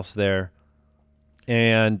doghouse there,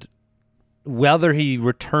 and whether he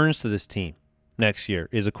returns to this team next year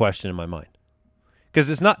is a question in my mind. Because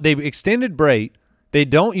it's not. They've extended Brate. They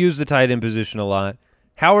don't use the tight end position a lot.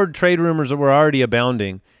 Howard trade rumors were already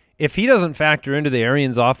abounding. If he doesn't factor into the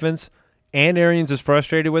Arians offense and Arians is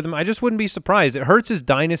frustrated with him, I just wouldn't be surprised. It hurts his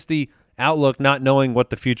dynasty outlook not knowing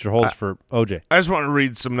what the future holds for OJ. I just want to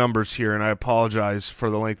read some numbers here, and I apologize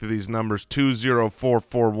for the length of these numbers.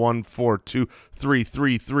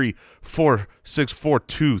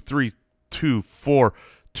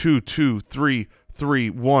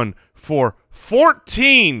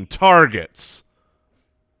 14 targets.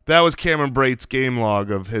 That was Cameron Brate's game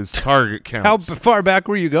log of his target counts. How far back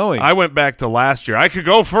were you going? I went back to last year. I could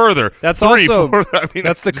go further. That's Three, also four, I mean,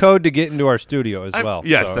 that's the code to get into our studio as well.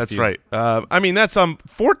 Yes, so that's right. I mean, that's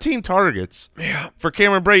 14 targets for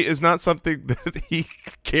Cameron Brate is not something that he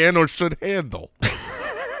can or should handle.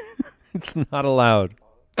 It's not allowed.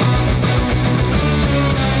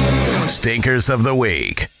 Stinkers of the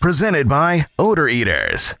Week, presented by Odor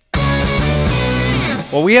Eaters.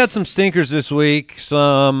 Well, we had some stinkers this week.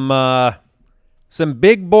 Some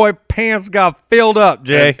big boy pants got filled up,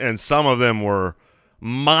 Jay. And some of them were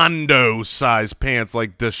Mondo-sized pants,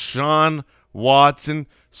 like Deshaun Watson,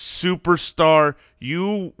 superstar.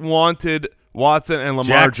 You wanted Watson and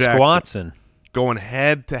Lamar Jackson Watson going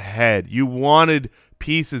head-to-head. You wanted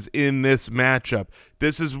pieces in this matchup.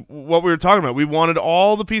 This is what we were talking about. We wanted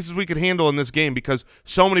all the pieces we could handle in this game because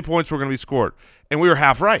so many points were going to be scored. And we were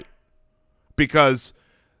half right because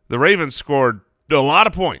the Ravens scored a lot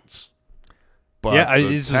of points, but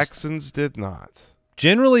the Texans did not.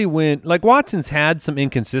 Generally, when Watson's had some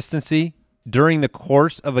inconsistency during the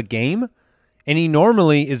course of a game, and he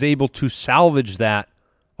normally is able to salvage that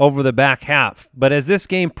over the back half. But as this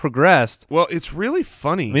game progressed, well, it's really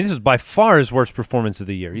funny. I mean, this is by far his worst performance of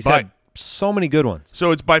the year. He's had so many good ones.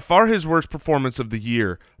 So it's by far his worst performance of the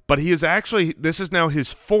year. But he is actually, this is now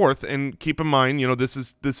his fourth, and keep in mind, this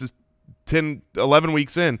is 10, 11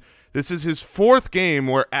 weeks in. This is his fourth game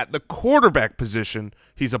where at the quarterback position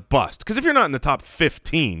he's a bust. Because if you're not in the top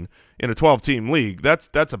 15 in a 12-team league, that's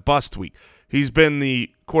a bust week. He's been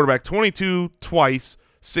the quarterback 22 twice,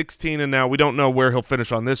 16, and now we don't know where he'll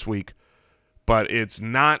finish on this week. But it's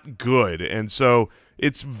not good. And so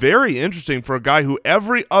it's very interesting for a guy who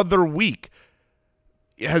every other week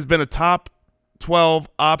has been a top 12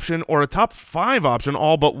 option or a top 5 option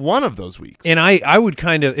all but one of those weeks. And I would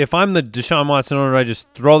kind of, if I'm the Deshaun Watson owner, I just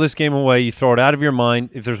throw this game away. You throw it out of your mind.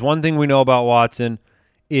 If there's one thing we know about Watson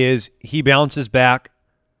is he bounces back.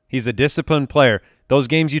 He's a disciplined player. Those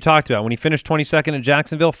games you talked about, when he finished 22nd at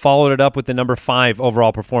Jacksonville, followed it up with the number 5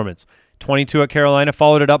 overall performance. 22 at Carolina,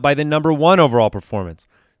 followed it up by the number 1 overall performance.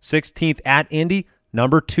 16th at Indy,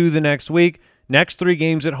 number 2 the next week. Next 3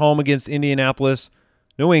 games at home against Indianapolis,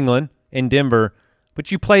 New England, and Denver.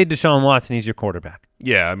 But you played Deshaun Watson. He's your quarterback.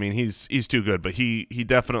 Yeah, I mean, he's too good, but he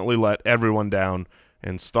definitely let everyone down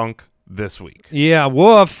and stunk this week. Yeah,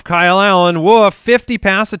 woof, Kyle Allen, woof, 50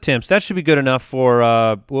 pass attempts. That should be good enough for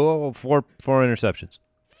four interceptions.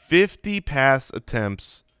 50 pass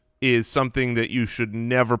attempts is something that you should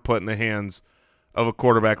never put in the hands of a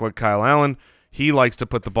quarterback like Kyle Allen. He likes to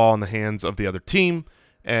put the ball in the hands of the other team.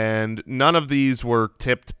 And none of these were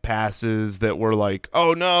tipped passes that were like,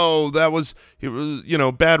 oh no, that was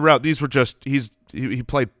bad route. These were just he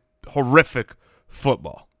played horrific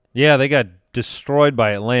football. Yeah, they got destroyed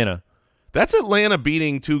by Atlanta. That's Atlanta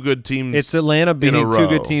beating 2 good teams. It's Atlanta beating 2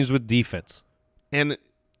 good teams with defense. And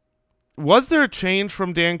was there a change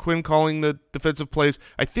from Dan Quinn calling the defensive plays?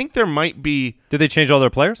 I think there might be. Did they change all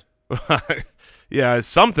their players? Yeah,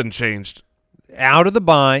 something changed. Out of the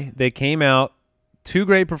bye, they came out. 2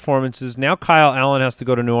 great performances. Now Kyle Allen has to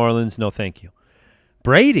go to New Orleans. No, thank you.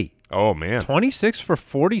 Brady. Oh, man. 26 for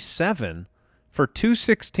 47 for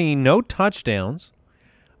 216, no touchdowns.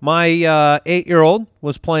 My 8-year-old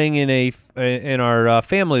was playing in our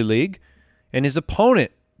family league, and his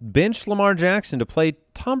opponent benched Lamar Jackson to play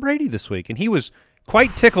Tom Brady this week, and he was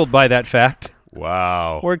quite tickled by that fact.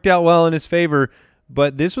 Wow. Worked out well in his favor,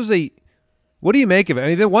 but this was what do you make of it? I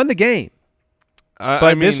mean, they won the game.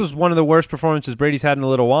 But this was one of the worst performances Brady's had in a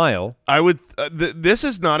little while. This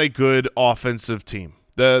is not a good offensive team.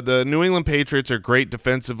 The New England Patriots are great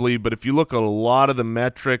defensively, but if you look at a lot of the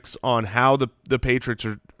metrics on how the Patriots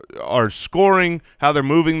are scoring, how they're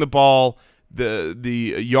moving the ball,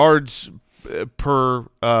 the yards per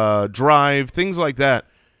drive, things like that,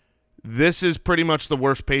 this is pretty much the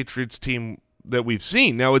worst Patriots team that we've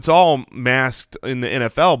seen. Now, it's all masked in the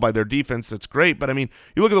NFL by their defense. That's great. But, I mean,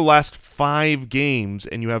 you look at the last 5 games,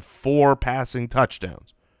 and you have 4 passing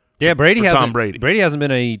touchdowns. Yeah, Brady hasn't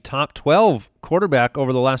been a top 12 quarterback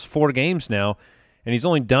over the last 4 games now, and he's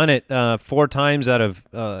only done it 4 times out of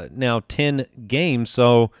now 10 games.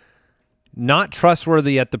 So not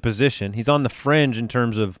trustworthy at the position. He's on the fringe in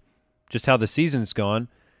terms of just how the season's gone.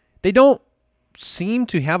 They don't seem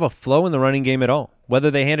to have a flow in the running game at all, whether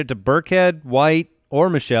they hand it to Burkhead, White, or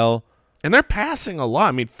Michelle. And they're passing a lot.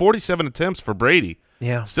 I mean, 47 attempts for Brady.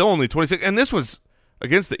 Yeah. Still only 26. And this was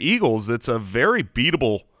against the Eagles. It's a very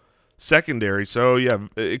beatable secondary. So, yeah,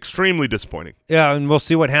 extremely disappointing. Yeah, and we'll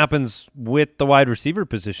see what happens with the wide receiver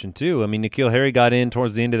position, too. I mean, N'Keal Harry got in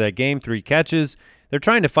towards the end of that game, 3 catches. They're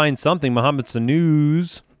trying to find something. Mohamed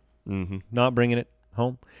Sanu's not bringing it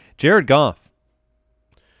home. Jared Goff,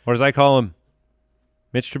 or as I call him,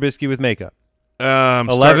 Mitch Trubisky with makeup.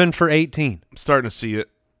 11 for 18. I'm starting to see it.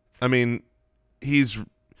 I mean, he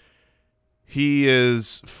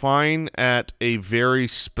is fine at a very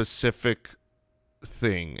specific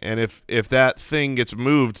thing, and if that thing gets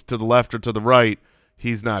moved to the left or to the right,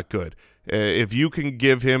 he's not good. If you can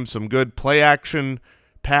give him some good play action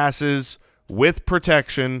passes with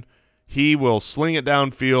protection, he will sling it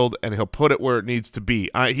downfield and he'll put it where it needs to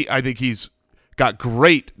be. I think he's got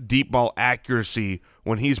great deep ball accuracy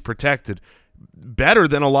when he's protected, better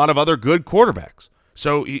than a lot of other good quarterbacks.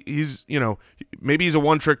 So he's, you know, maybe he's a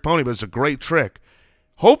one-trick pony, but it's a great trick.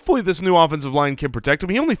 Hopefully this new offensive line can protect him.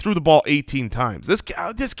 He only threw the ball 18 times. This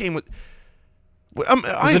game was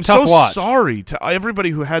I am so sorry to everybody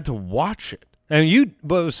who had to watch it. And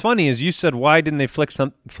what was funny is you said, why didn't they flex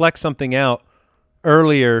something out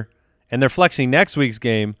earlier, and they're flexing next week's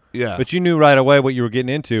game. Yeah. But you knew right away what you were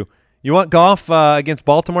getting into. You want Goff against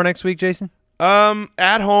Baltimore next week, Jason?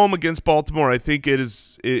 At home against Baltimore, I think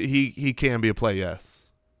he can be a play, yes.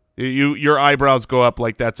 Your eyebrows go up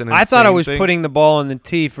like that's an insane I thought I was thing. Putting the ball in the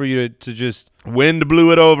tee for you to just – Wind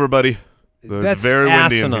blew it over, buddy. That's very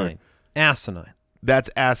windy in asinine. here. Asinine.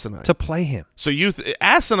 That's asinine. To play him. So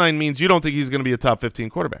asinine means you don't think he's going to be a top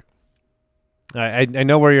 15 quarterback. I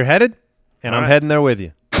know where you're headed, and I'm heading there with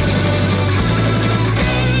you.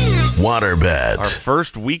 Waterbed. Our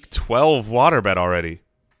first week 12 waterbed already.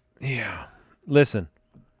 Yeah. Listen,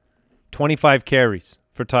 25 carries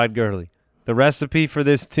for Todd Gurley. The recipe for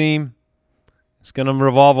this team is going to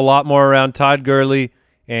revolve a lot more around Todd Gurley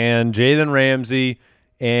and Jalen Ramsey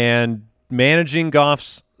and managing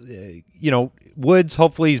Goff's, Woods,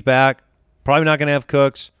 hopefully he's back. Probably not going to have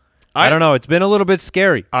Cooks. I don't know. It's been a little bit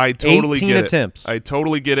scary. I totally 18 get attempts. I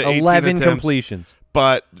totally get it. 11 attempts, completions.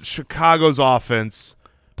 But Chicago's offense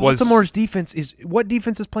Baltimore's defense is – what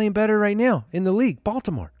defense is playing better right now in the league?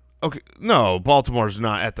 Baltimore. Okay, no, Baltimore's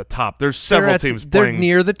not at the top. There's several teams playing. They're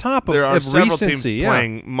near the top of There are several recency, teams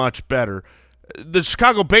playing much better. The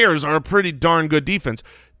Chicago Bears are a pretty darn good defense.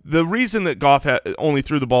 The reason that Goff only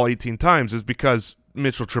threw the ball 18 times is because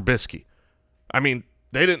Mitchell Trubisky. I mean,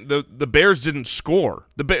 they didn't. The Bears didn't score.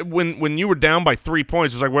 When you were down by 3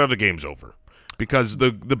 points, it's like, well, the game's over because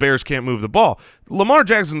the Bears can't move the ball. Lamar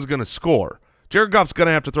Jackson's going to score. Jared Goff's going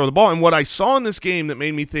to have to throw the ball. And what I saw in this game that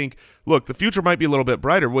made me think, look, the future might be a little bit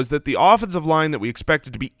brighter, was that the offensive line that we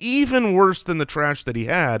expected to be even worse than the trash that he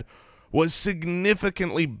had was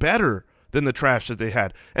significantly better than the trash that they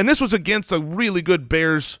had. And this was against a really good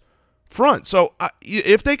Bears front. So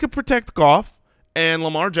if they could protect Goff and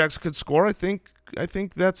Lamar Jackson could score, I think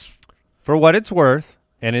that's – for what it's worth,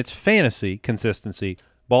 and it's fantasy consistency,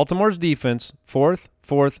 Baltimore's defense, fourth,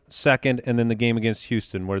 second, and then the game against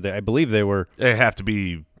Houston where I believe they have to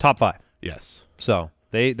be top 5. Yes. So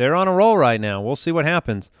they're on a roll right now. We'll see what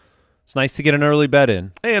happens. It's nice to get an early bet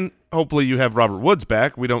in. And hopefully you have Robert Woods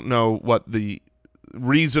back. We don't know what the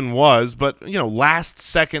reason was, but last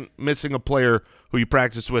second missing a player who you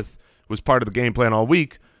practiced with was part of the game plan all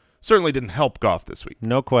week. Certainly didn't help Goff this week.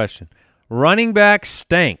 No question. Running back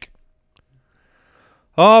stank.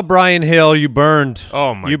 Oh, Brian Hill, you burned.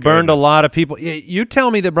 Oh, my You burned a goodness. lot of people. You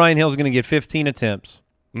tell me that Brian Hill's going to get 15 attempts.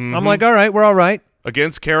 Mm-hmm. I'm like, all right, we're all right.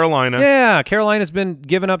 Against Carolina. Yeah, Carolina's been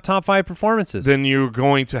giving up top 5 performances. Then you're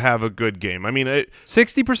going to have a good game. I mean,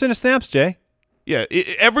 60% of snaps, Jay. Yeah,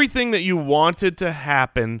 everything that you wanted to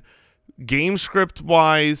happen, game script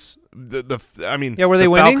wise. Were they winning?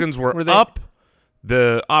 Falcons were Were they up.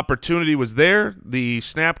 The opportunity was there. The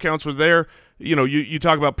snap counts were there. You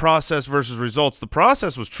talk about process versus results. The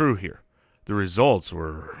process was true here. The results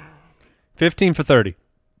were 15 for 30.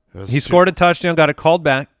 He scored a touchdown, got it called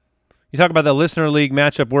back. You talk about the listener league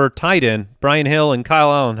matchup we're tight in. Brian Hill and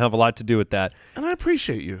Kyle Allen have a lot to do with that. And I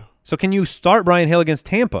appreciate you. So can you start Brian Hill against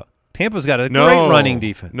Tampa? Tampa's got a great running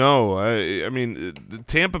defense. No, I mean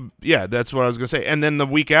Tampa. Yeah, that's what I was going to say. And then the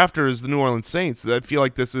week after is the New Orleans Saints. I feel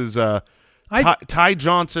like this is Ty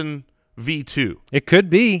Johnson V2. It could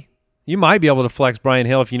be. You might be able to flex Brian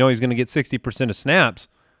Hill if you know he's going to get 60% of snaps.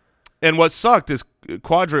 And what sucked is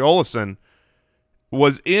Quadri Olison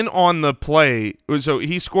was in on the play. So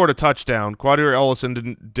he scored a touchdown. Quadri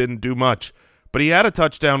Olison didn't do much, but he had a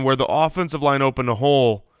touchdown where the offensive line opened a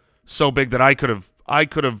hole so big that I could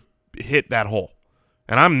have hit that hole.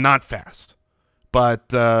 And I'm not fast. But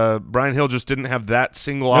Brian Hill just didn't have that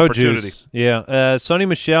single opportunity. Juice. Yeah. Sonny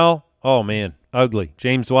Michel, oh, man, ugly.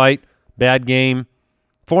 James White, bad game.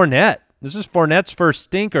 Fournette. This is Fournette's first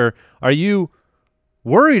stinker. Are you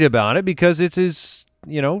worried about it? Because it's his,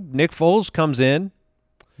 Nick Foles comes in,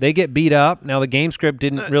 They get beat up. Now the game script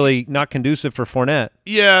didn't really not conducive for Fournette.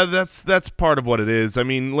 Yeah, that's part of what it is. I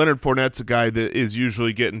mean, Leonard Fournette's a guy that is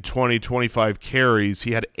usually getting 20, 25 carries.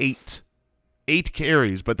 He had eight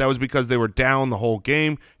carries, but that was because they were down the whole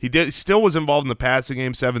game. He still was involved in the passing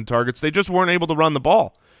game, 7 targets. They just weren't able to run the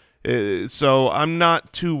ball. So I'm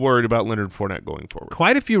not too worried about Leonard Fournette going forward.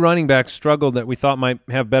 Quite a few running backs struggled that we thought might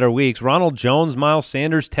have better weeks. Ronald Jones, Miles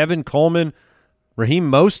Sanders, Tevin Coleman, Raheem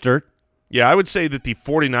Mostert. Yeah, I would say that the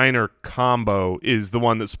 49er combo is the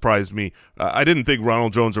one that surprised me. I didn't think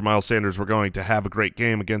Ronald Jones or Miles Sanders were going to have a great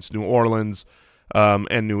game against New Orleans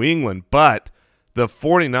and New England, but the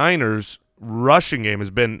 49ers rushing game has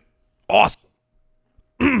been awesome.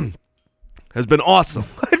 Has been awesome.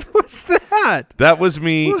 What was that? That was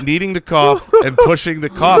me needing to cough and pushing the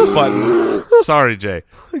cough button. Sorry, Jay.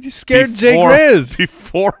 You scared Jay Grizz.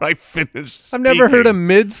 Before I finished speaking. I've never heard a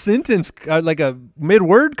mid-sentence, like a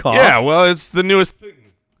mid-word cough. Yeah, well, it's the newest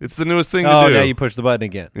thing. It's the newest thing to do. Oh, now you push the button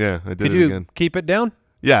again. Yeah, I did Could it you again. keep it down?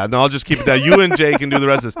 Yeah, no, I'll just keep it down. You and Jay can do the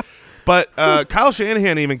rest of this. But Kyle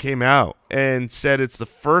Shanahan even came out and said it's the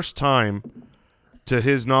first time, to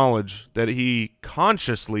his knowledge, that he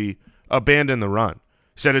consciously abandoned the run.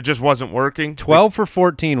 He said it just wasn't working. 12 for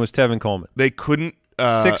 14 was Tevin Coleman. They couldn't.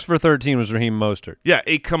 6 for 13 was Raheem Mostert. Yeah,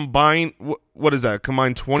 a combined, what is that?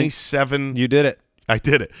 Combined 27. You did it. I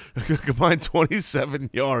did it. Combined 27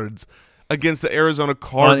 yards against the Arizona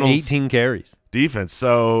Cardinals. On 18 carries. Defense.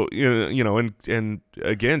 So, you know, and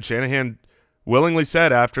again, Shanahan willingly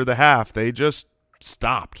said after the half, they just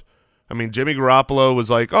stopped. I mean, Jimmy Garoppolo was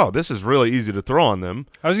like, oh, this is really easy to throw on them.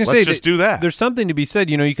 I was going to say, let's just do that. There's something to be said.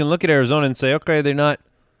 You know, you can look at Arizona and say, okay, they're not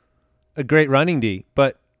a great running D,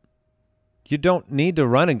 but you don't need to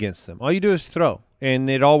run against them. All you do is throw, and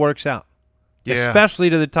it all works out. Yeah. Especially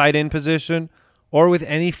to the tight end position or with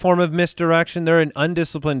any form of misdirection. They're an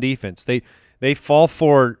undisciplined defense. They fall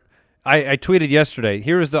for – I tweeted yesterday,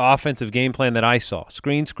 here is the offensive game plan that I saw.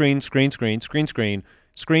 Screen, screen, screen, screen, screen, screen,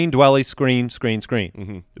 screen, Dwelley, screen, screen, screen.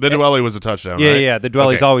 Mm-hmm. The Dwelley was a touchdown, yeah, right? Yeah, the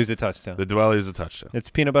Dwelley's always a touchdown. The Dwelley is a touchdown. It's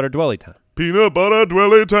peanut butter Dwelley time. Peanut butter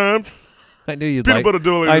Dwelley time. I knew you'd peanut butter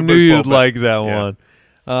Dwelley. I knew you'd like that one.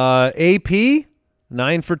 AP,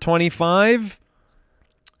 9 for 25.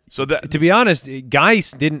 So that, to be honest,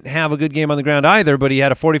 Geis didn't have a good game on the ground either, but he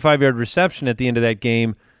had a 45-yard reception at the end of that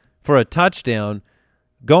game for a touchdown.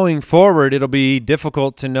 Going forward, it'll be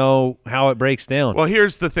difficult to know how it breaks down. Well,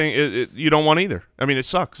 here's the thing. You don't want either. I mean, it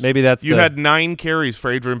sucks. Maybe that's You had 9 carries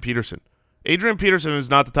for Adrian Peterson. Adrian Peterson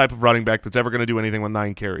is not the type of running back that's ever going to do anything with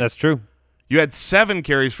 9 carries. That's true. You had 7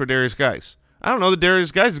 carries for Darius Geis. I don't know that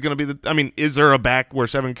Darius Geis is going to be the – I mean, is there a back where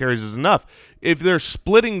 7 carries is enough? If they're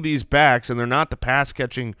splitting these backs and they're not the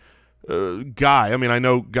pass-catching guy – I mean, I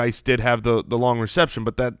know Geis did have the long reception,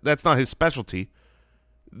 but that's not his specialty –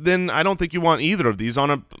 then I don't think you want either of these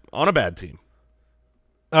on a bad team.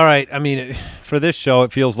 All right. I mean, for this show,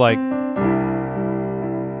 it feels like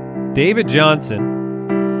David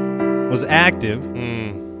Johnson was active.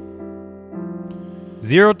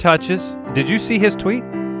 0 touches. Did you see his tweet?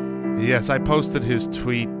 Yes, I posted his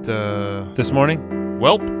tweet this morning.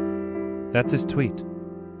 Welp. That's his tweet.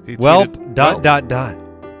 Welp. Welp. ...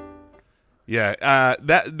 Yeah,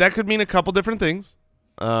 that could mean a couple different things.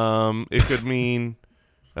 It could mean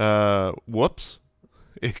whoops.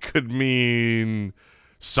 It could mean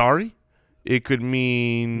sorry. It could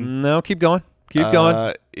mean no. Keep going. Keep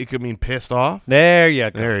going. It could mean pissed off. There you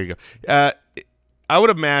go. There you go. I would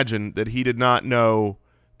imagine that he did not know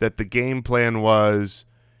that the game plan was,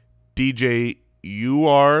 DJ, you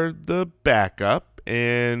are the backup,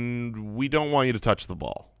 and we don't want you to touch the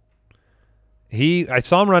ball. I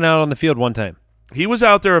saw him run out on the field one time. He was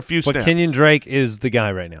out there a few snaps. But Kenyon Drake is the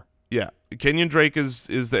guy right now. Yeah. Kenyon Drake is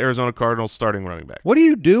the Arizona Cardinals starting running back. What do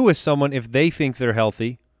you do with someone if they think they're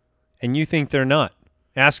healthy and you think they're not?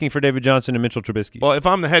 Asking for David Johnson and Mitchell Trubisky. Well, if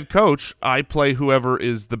I'm the head coach, I play whoever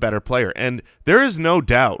is the better player. And there is no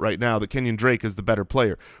doubt right now that Kenyon Drake is the better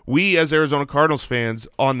player. We, as Arizona Cardinals fans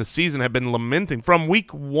on the season, have been lamenting from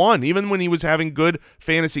week 1, even when he was having good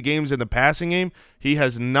fantasy games in the passing game, he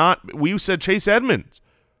has not – we said Chase Edmonds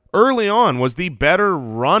early on was the better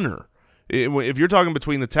runner. If you're talking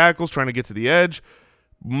between the tackles, trying to get to the edge,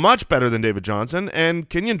 much better than David Johnson, and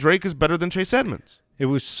Kenyon Drake is better than Chase Edmonds. It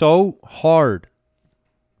was so hard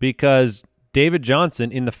because David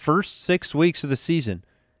Johnson, in the first 6 weeks of the season,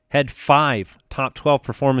 had 5 top 12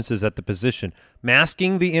 performances at the position,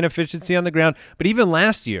 masking the inefficiency on the ground. But even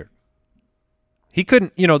last year, he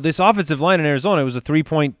couldn't, this offensive line in Arizona, it was a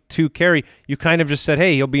 3.2 carry. You kind of just said,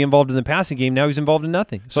 hey, he'll be involved in the passing game. Now he's involved in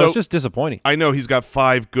nothing. So it's just disappointing. I know he's got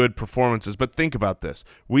 5 good performances, but think about this.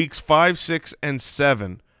 Weeks 5, 6, and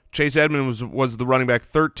 7, Chase Edmonds was the running back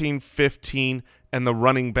 13, 15, and the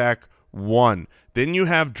running back 1. Then you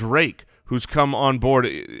have Drake, who's come on board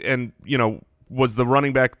and, was the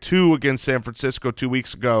running back 2 against San Francisco 2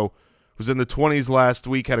 weeks ago, was in the 20s last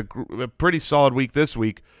week, had a pretty solid week this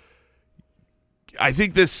week. I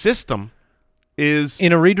think this system is –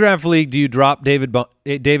 in a redraft league, do you drop David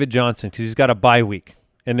Johnson because he's got a bye week?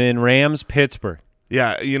 And then Rams, Pittsburgh.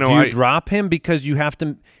 Yeah, do you drop him because you have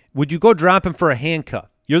to – would you go drop him for a handcuff?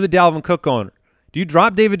 You're the Dalvin Cook owner. Do you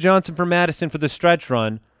drop David Johnson for Madison for the stretch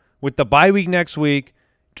run with the bye week next week?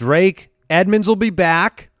 Drake, Edmonds will be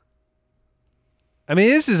back. I mean,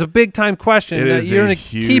 this is a big-time question. You're in a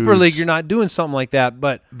keeper league. You're not doing something like that.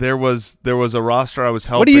 But there was a roster I was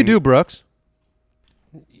helping. What do you do, Brooks?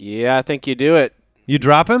 Yeah, I think you do it. You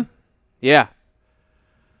drop him? Yeah.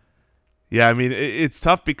 Yeah, I mean, it's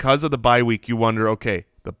tough because of the bye week. You wonder, okay,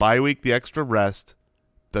 the bye week, the extra rest,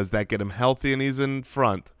 does that get him healthy and he's in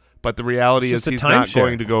front? But the reality is he's not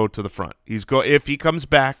going to go to the front. If he comes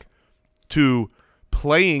back to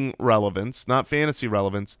playing relevance, not fantasy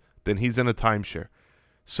relevance, then he's in a timeshare.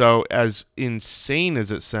 So as insane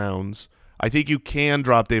as it sounds, I think you can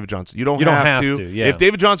drop David Johnson. You don't have to. Yeah. If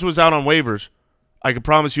David Johnson was out on waivers, I could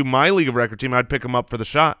promise you my League of Record team, I'd pick him up for the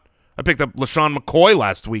shot. I picked up LaShawn McCoy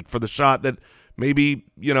last week for the shot that maybe,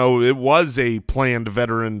 it was a planned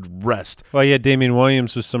veteran rest. Well, yeah, Damian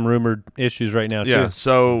Williams with some rumored issues right now, too. Yeah,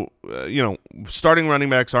 so, starting running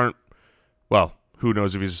backs aren't – well, who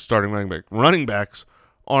knows if he's a starting running back. Running backs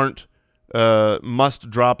aren't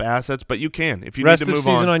must-drop assets, but you can if you need to move on. Rest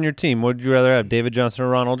of season on your team, what would you rather have, David Johnson or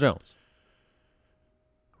Ronald Jones?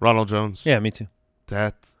 Ronald Jones. Yeah, me too.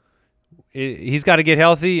 He's got to get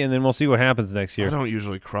healthy, and then we'll see what happens next year. I don't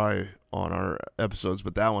usually cry on our episodes,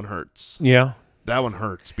 but that one hurts. Yeah, that one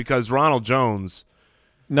hurts because Ronald Jones,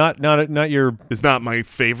 not your, is not my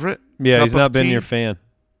favorite. Yeah, he's not been your fan.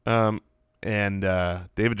 And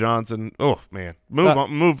David Johnson. Oh man,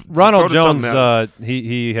 move. Ronald Jones.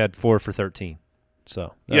 He had 4 for 13.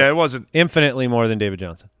 So yeah, it wasn't infinitely more than David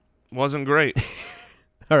Johnson. Wasn't great.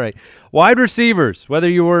 All right. Wide receivers, whether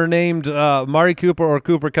you were named Amari Cooper or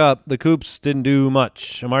Cooper Kupp, the Coops didn't do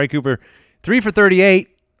much. Amari Cooper, 3 for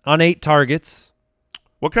 38 on 8 targets.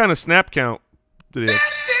 What kind of snap count did he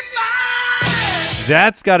have?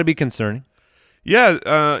 That's got to be concerning. Yeah,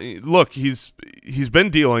 look, he's been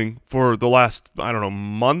dealing for the last,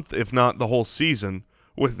 month, if not the whole season,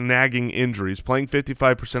 with nagging injuries. Playing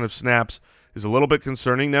 55% of snaps is a little bit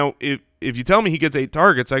concerning. Now, if you tell me he gets 8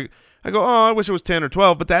 targets, I go, oh, I wish it was 10 or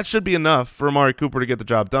 12, but that should be enough for Amari Cooper to get the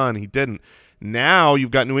job done. He didn't. Now you've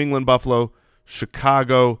got New England, Buffalo,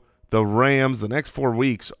 Chicago, the Rams. The next 4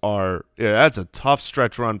 weeks that's a tough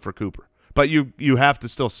stretch run for Cooper. But you have to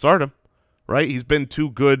still start him, right? He's been too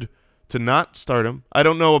good to not start him. I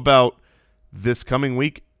don't know about this coming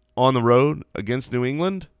week on the road against New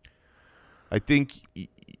England. I think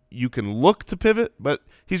you can look to pivot, but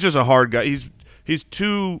he's just a hard guy. He's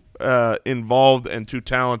too involved and too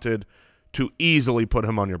talented to easily put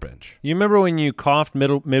him on your bench. You remember when you coughed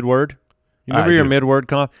mid-word? You remember your mid-word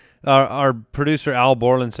cough? Our producer, Al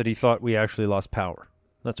Borland, said he thought we actually lost power.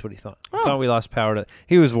 That's what he thought. He thought we lost power.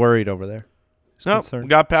 He was worried over there. No,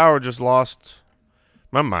 got power, just lost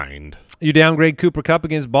my mind. You downgrade Cooper Kupp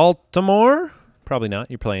against Baltimore? Probably not.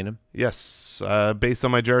 You're playing him. Yes. Based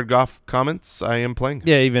on my Jared Goff comments, I am playing him.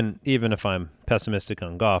 Yeah, even if I'm pessimistic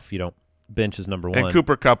on Goff, you don't bench is number 1. And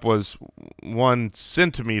Cooper Kupp was 1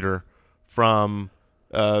 centimeter from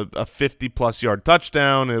a 50-plus yard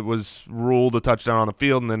touchdown. It was ruled a touchdown on the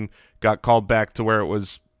field and then got called back to where it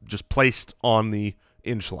was just placed on the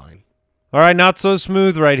inch line. All right, not so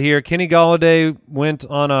smooth right here. Kenny Golladay went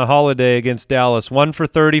on a holiday against Dallas. 1 for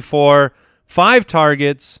 34, 5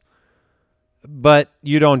 targets, but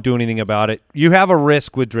you don't do anything about it. You have a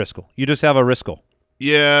risk with Driscoll. You just have a riskle.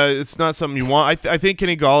 Yeah, it's not something you want. I think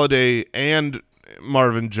Kenny Golladay and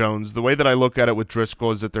Marvin Jones, the way that I look at it with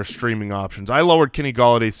Driscoll is that they're streaming options. I lowered Kenny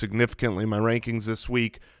Golladay significantly in my rankings this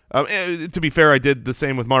week. To be fair, I did the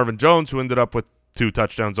same with Marvin Jones, who ended up with 2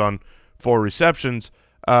 touchdowns on 4 receptions.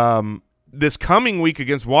 This coming week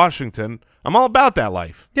against Washington, I'm all about that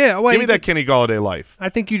life. Yeah, well, give me that Kenny Golladay life. I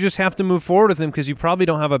think you just have to move forward with him because you probably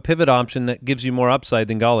don't have a pivot option that gives you more upside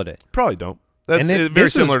than Golladay. Probably don't. That's very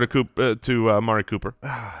similar to Amari Cooper.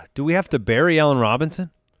 Do we have to bury Allen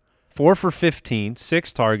Robinson? 4 for 15,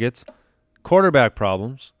 6 targets, quarterback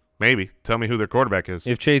problems. Maybe. Tell me who their quarterback is.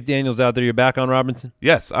 If Chase Daniel's out there, you're back on Robinson?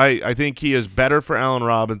 Yes, I think he is better for Allen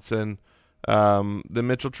Robinson than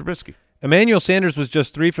Mitchell Trubisky. Emmanuel Sanders was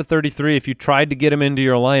just 3 for 33 if you tried to get him into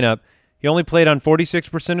your lineup. He only played on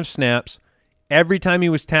 46% of snaps. Every time he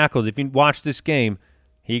was tackled, if you watch this game,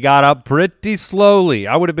 He got up pretty slowly.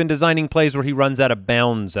 I would have been designing plays where he runs out of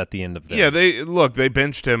bounds at the end of that. Yeah, they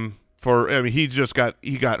benched him for. I mean, he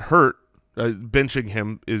got hurt. Benching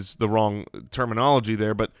him is the wrong terminology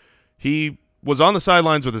there, but he was on the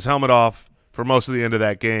sidelines with his helmet off for most of the end of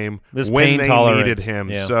that game when they needed him.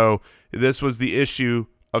 Yeah. So this was the issue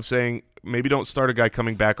of saying maybe don't start a guy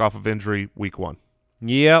coming back off of injury week 1.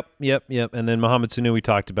 Yep. And then Mohamed Sanu, we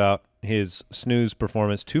talked about his snooze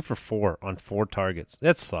performance, 2 for 4 on 4 targets.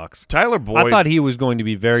 That sucks. Tyler Boyd. I thought he was going to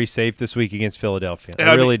be very safe this week against Philadelphia.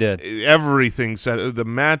 I really did. Everything said the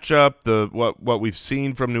matchup, what we've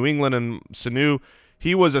seen from New England and Sanu,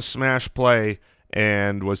 he was a smash play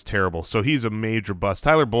and was terrible. So he's a major bust.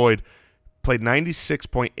 Tyler Boyd played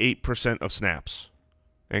 96.8% of snaps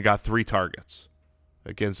and got 3 targets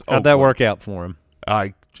against Oakland. How'd that work out for him?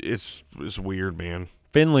 It's weird, man.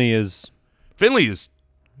 Finley is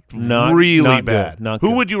not really not bad. Good, not Who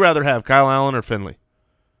good. would you rather have, Kyle Allen or Finley?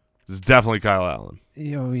 It's definitely Kyle Allen.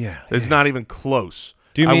 Oh yeah, It's not even close.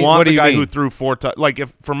 Do you I mean, want what the do you guy mean? who threw 4 like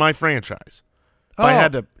if for my franchise. If I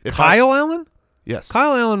had to, Kyle Allen. Yes.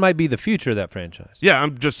 Kyle Allen might be the future of that franchise. Yeah,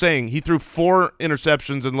 I'm just saying he threw 4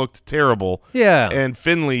 interceptions and looked terrible. Yeah, And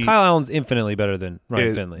Finley, Kyle Allen's infinitely better than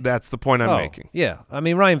Ryan Finley. That's the point I'm making. Yeah, I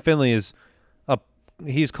mean Ryan Finley is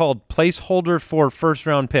he's called placeholder for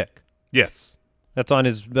first-round pick. Yes. That's on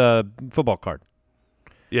his football card.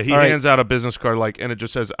 Yeah, he hands out a business card and it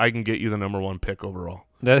just says, "I can get you the #1 pick overall."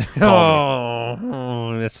 That's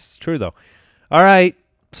true though. All right,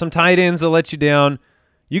 some tight ends that let you down.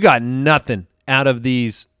 You got nothing out of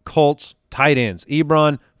these Colts tight ends.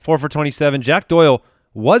 Ebron 4 for 27. Jack Doyle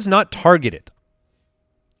was not targeted.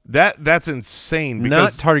 That's insane.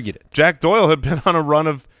 Because Not targeted. Jack Doyle had been on a run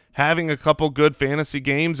of having a couple good fantasy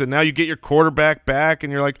games, and now you get your quarterback back,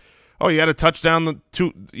 and you're like, oh, you had a touchdown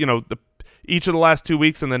each of the last 2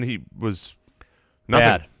 weeks, and then he was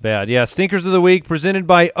nothing. Bad. Yeah, stinkers of the week presented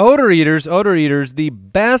by Odor Eaters. Odor Eaters, the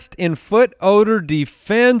best in foot odor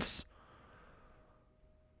defense.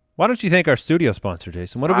 Why don't you thank our studio sponsor,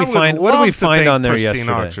 Jason? What did we find? What did we find on there Pristine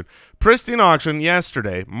yesterday? Auction. Pristine Auction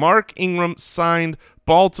yesterday. Mark Ingram signed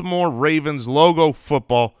Baltimore Ravens logo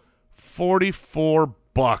football, $44.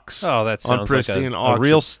 Oh, that sounds on Pristine like a Auction.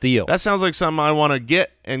 real steal. That sounds like something I want to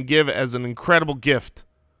get and give as an incredible gift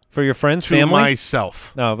For your friends, to family?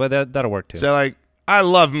 myself. No, but that'll work too. So I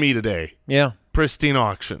love me today. Yeah. Pristine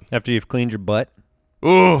Auction. After you've cleaned your butt.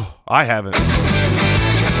 Ooh, I haven't.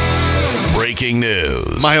 Breaking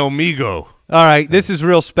news. My Omigo. All right, this is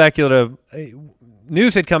real speculative.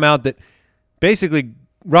 News had come out that basically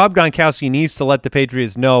Rob Gronkowski needs to let the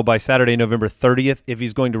Patriots know by Saturday, November 30th if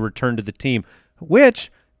he's going to return to the team,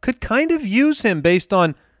 which could kind of use him based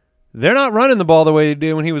on they're not running the ball the way they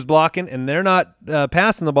did when he was blocking, and they're not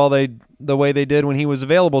passing the ball the way they did when he was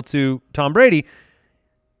available to Tom Brady.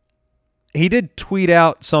 He did tweet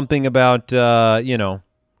out something about,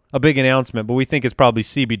 a big announcement, but we think it's probably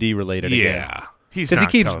CBD related. Yeah. Because he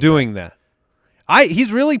keeps doing that.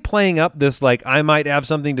 He's really playing up this I might have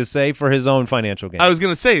something to say for his own financial gain. I was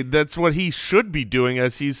going to say that's what he should be doing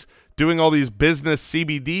as he's doing all these business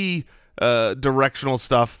CBD directional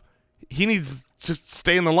stuff. He needs to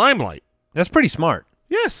stay in the limelight. That's pretty smart.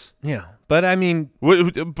 Yes. Yeah. But I mean,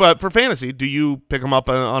 but for fantasy, do you pick him up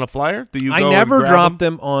on a flyer? Do you? I never dropped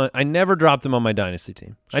them on. I never dropped them on my dynasty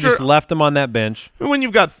team. I just left them on that bench. When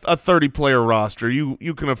you've got a 30-player roster, you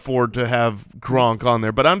can afford to have Gronk on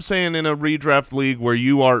there. But I'm saying in a redraft league where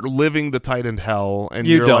you are living the tight end hell, and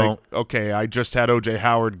you're don't. like, okay, I just had OJ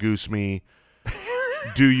Howard goose me.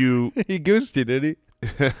 Do you? He goosed you, did he?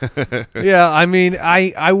 Yeah. I mean,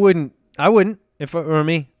 I wouldn't if it were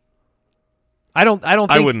me. I don't think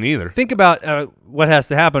I wouldn't either. Think about what has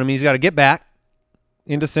to happen. I mean, he's got to get back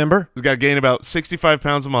in December. He's got to gain about 65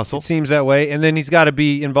 pounds of muscle. It seems that way. And then he's got to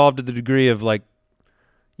be involved to the degree of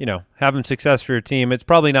having success for your team. It's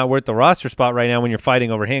probably not worth the roster spot right now when you're fighting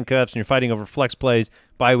over handcuffs and you're fighting over flex plays.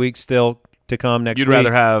 Bye week still to come next week. You'd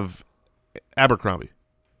rather have Abercrombie.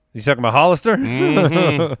 You talking about Hollister?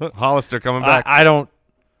 Mm-hmm. Hollister coming back. I don't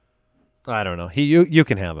know. You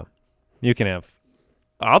can have him. You can have.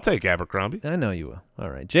 I'll take Abercrombie. I know you will.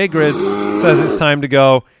 All right. Jay Grizz says it's time to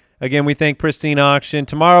go. Again, we thank Pristine Auction.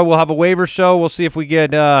 Tomorrow we'll have a waiver show. We'll see if we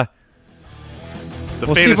get Mike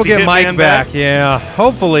back. Yeah.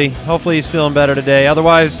 Hopefully he's feeling better today.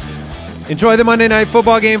 Otherwise, enjoy the Monday Night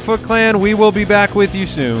Football game, Foot Clan. We will be back with you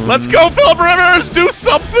soon. Let's go, Philip Rivers. Do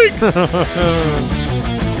something.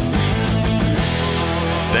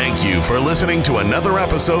 Thank you for listening to another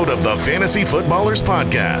episode of the Fantasy Footballers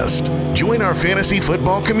Podcast. Join our fantasy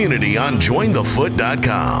football community on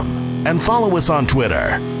jointhefoot.com and follow us on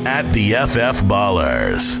Twitter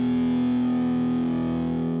 @TheFFBallers.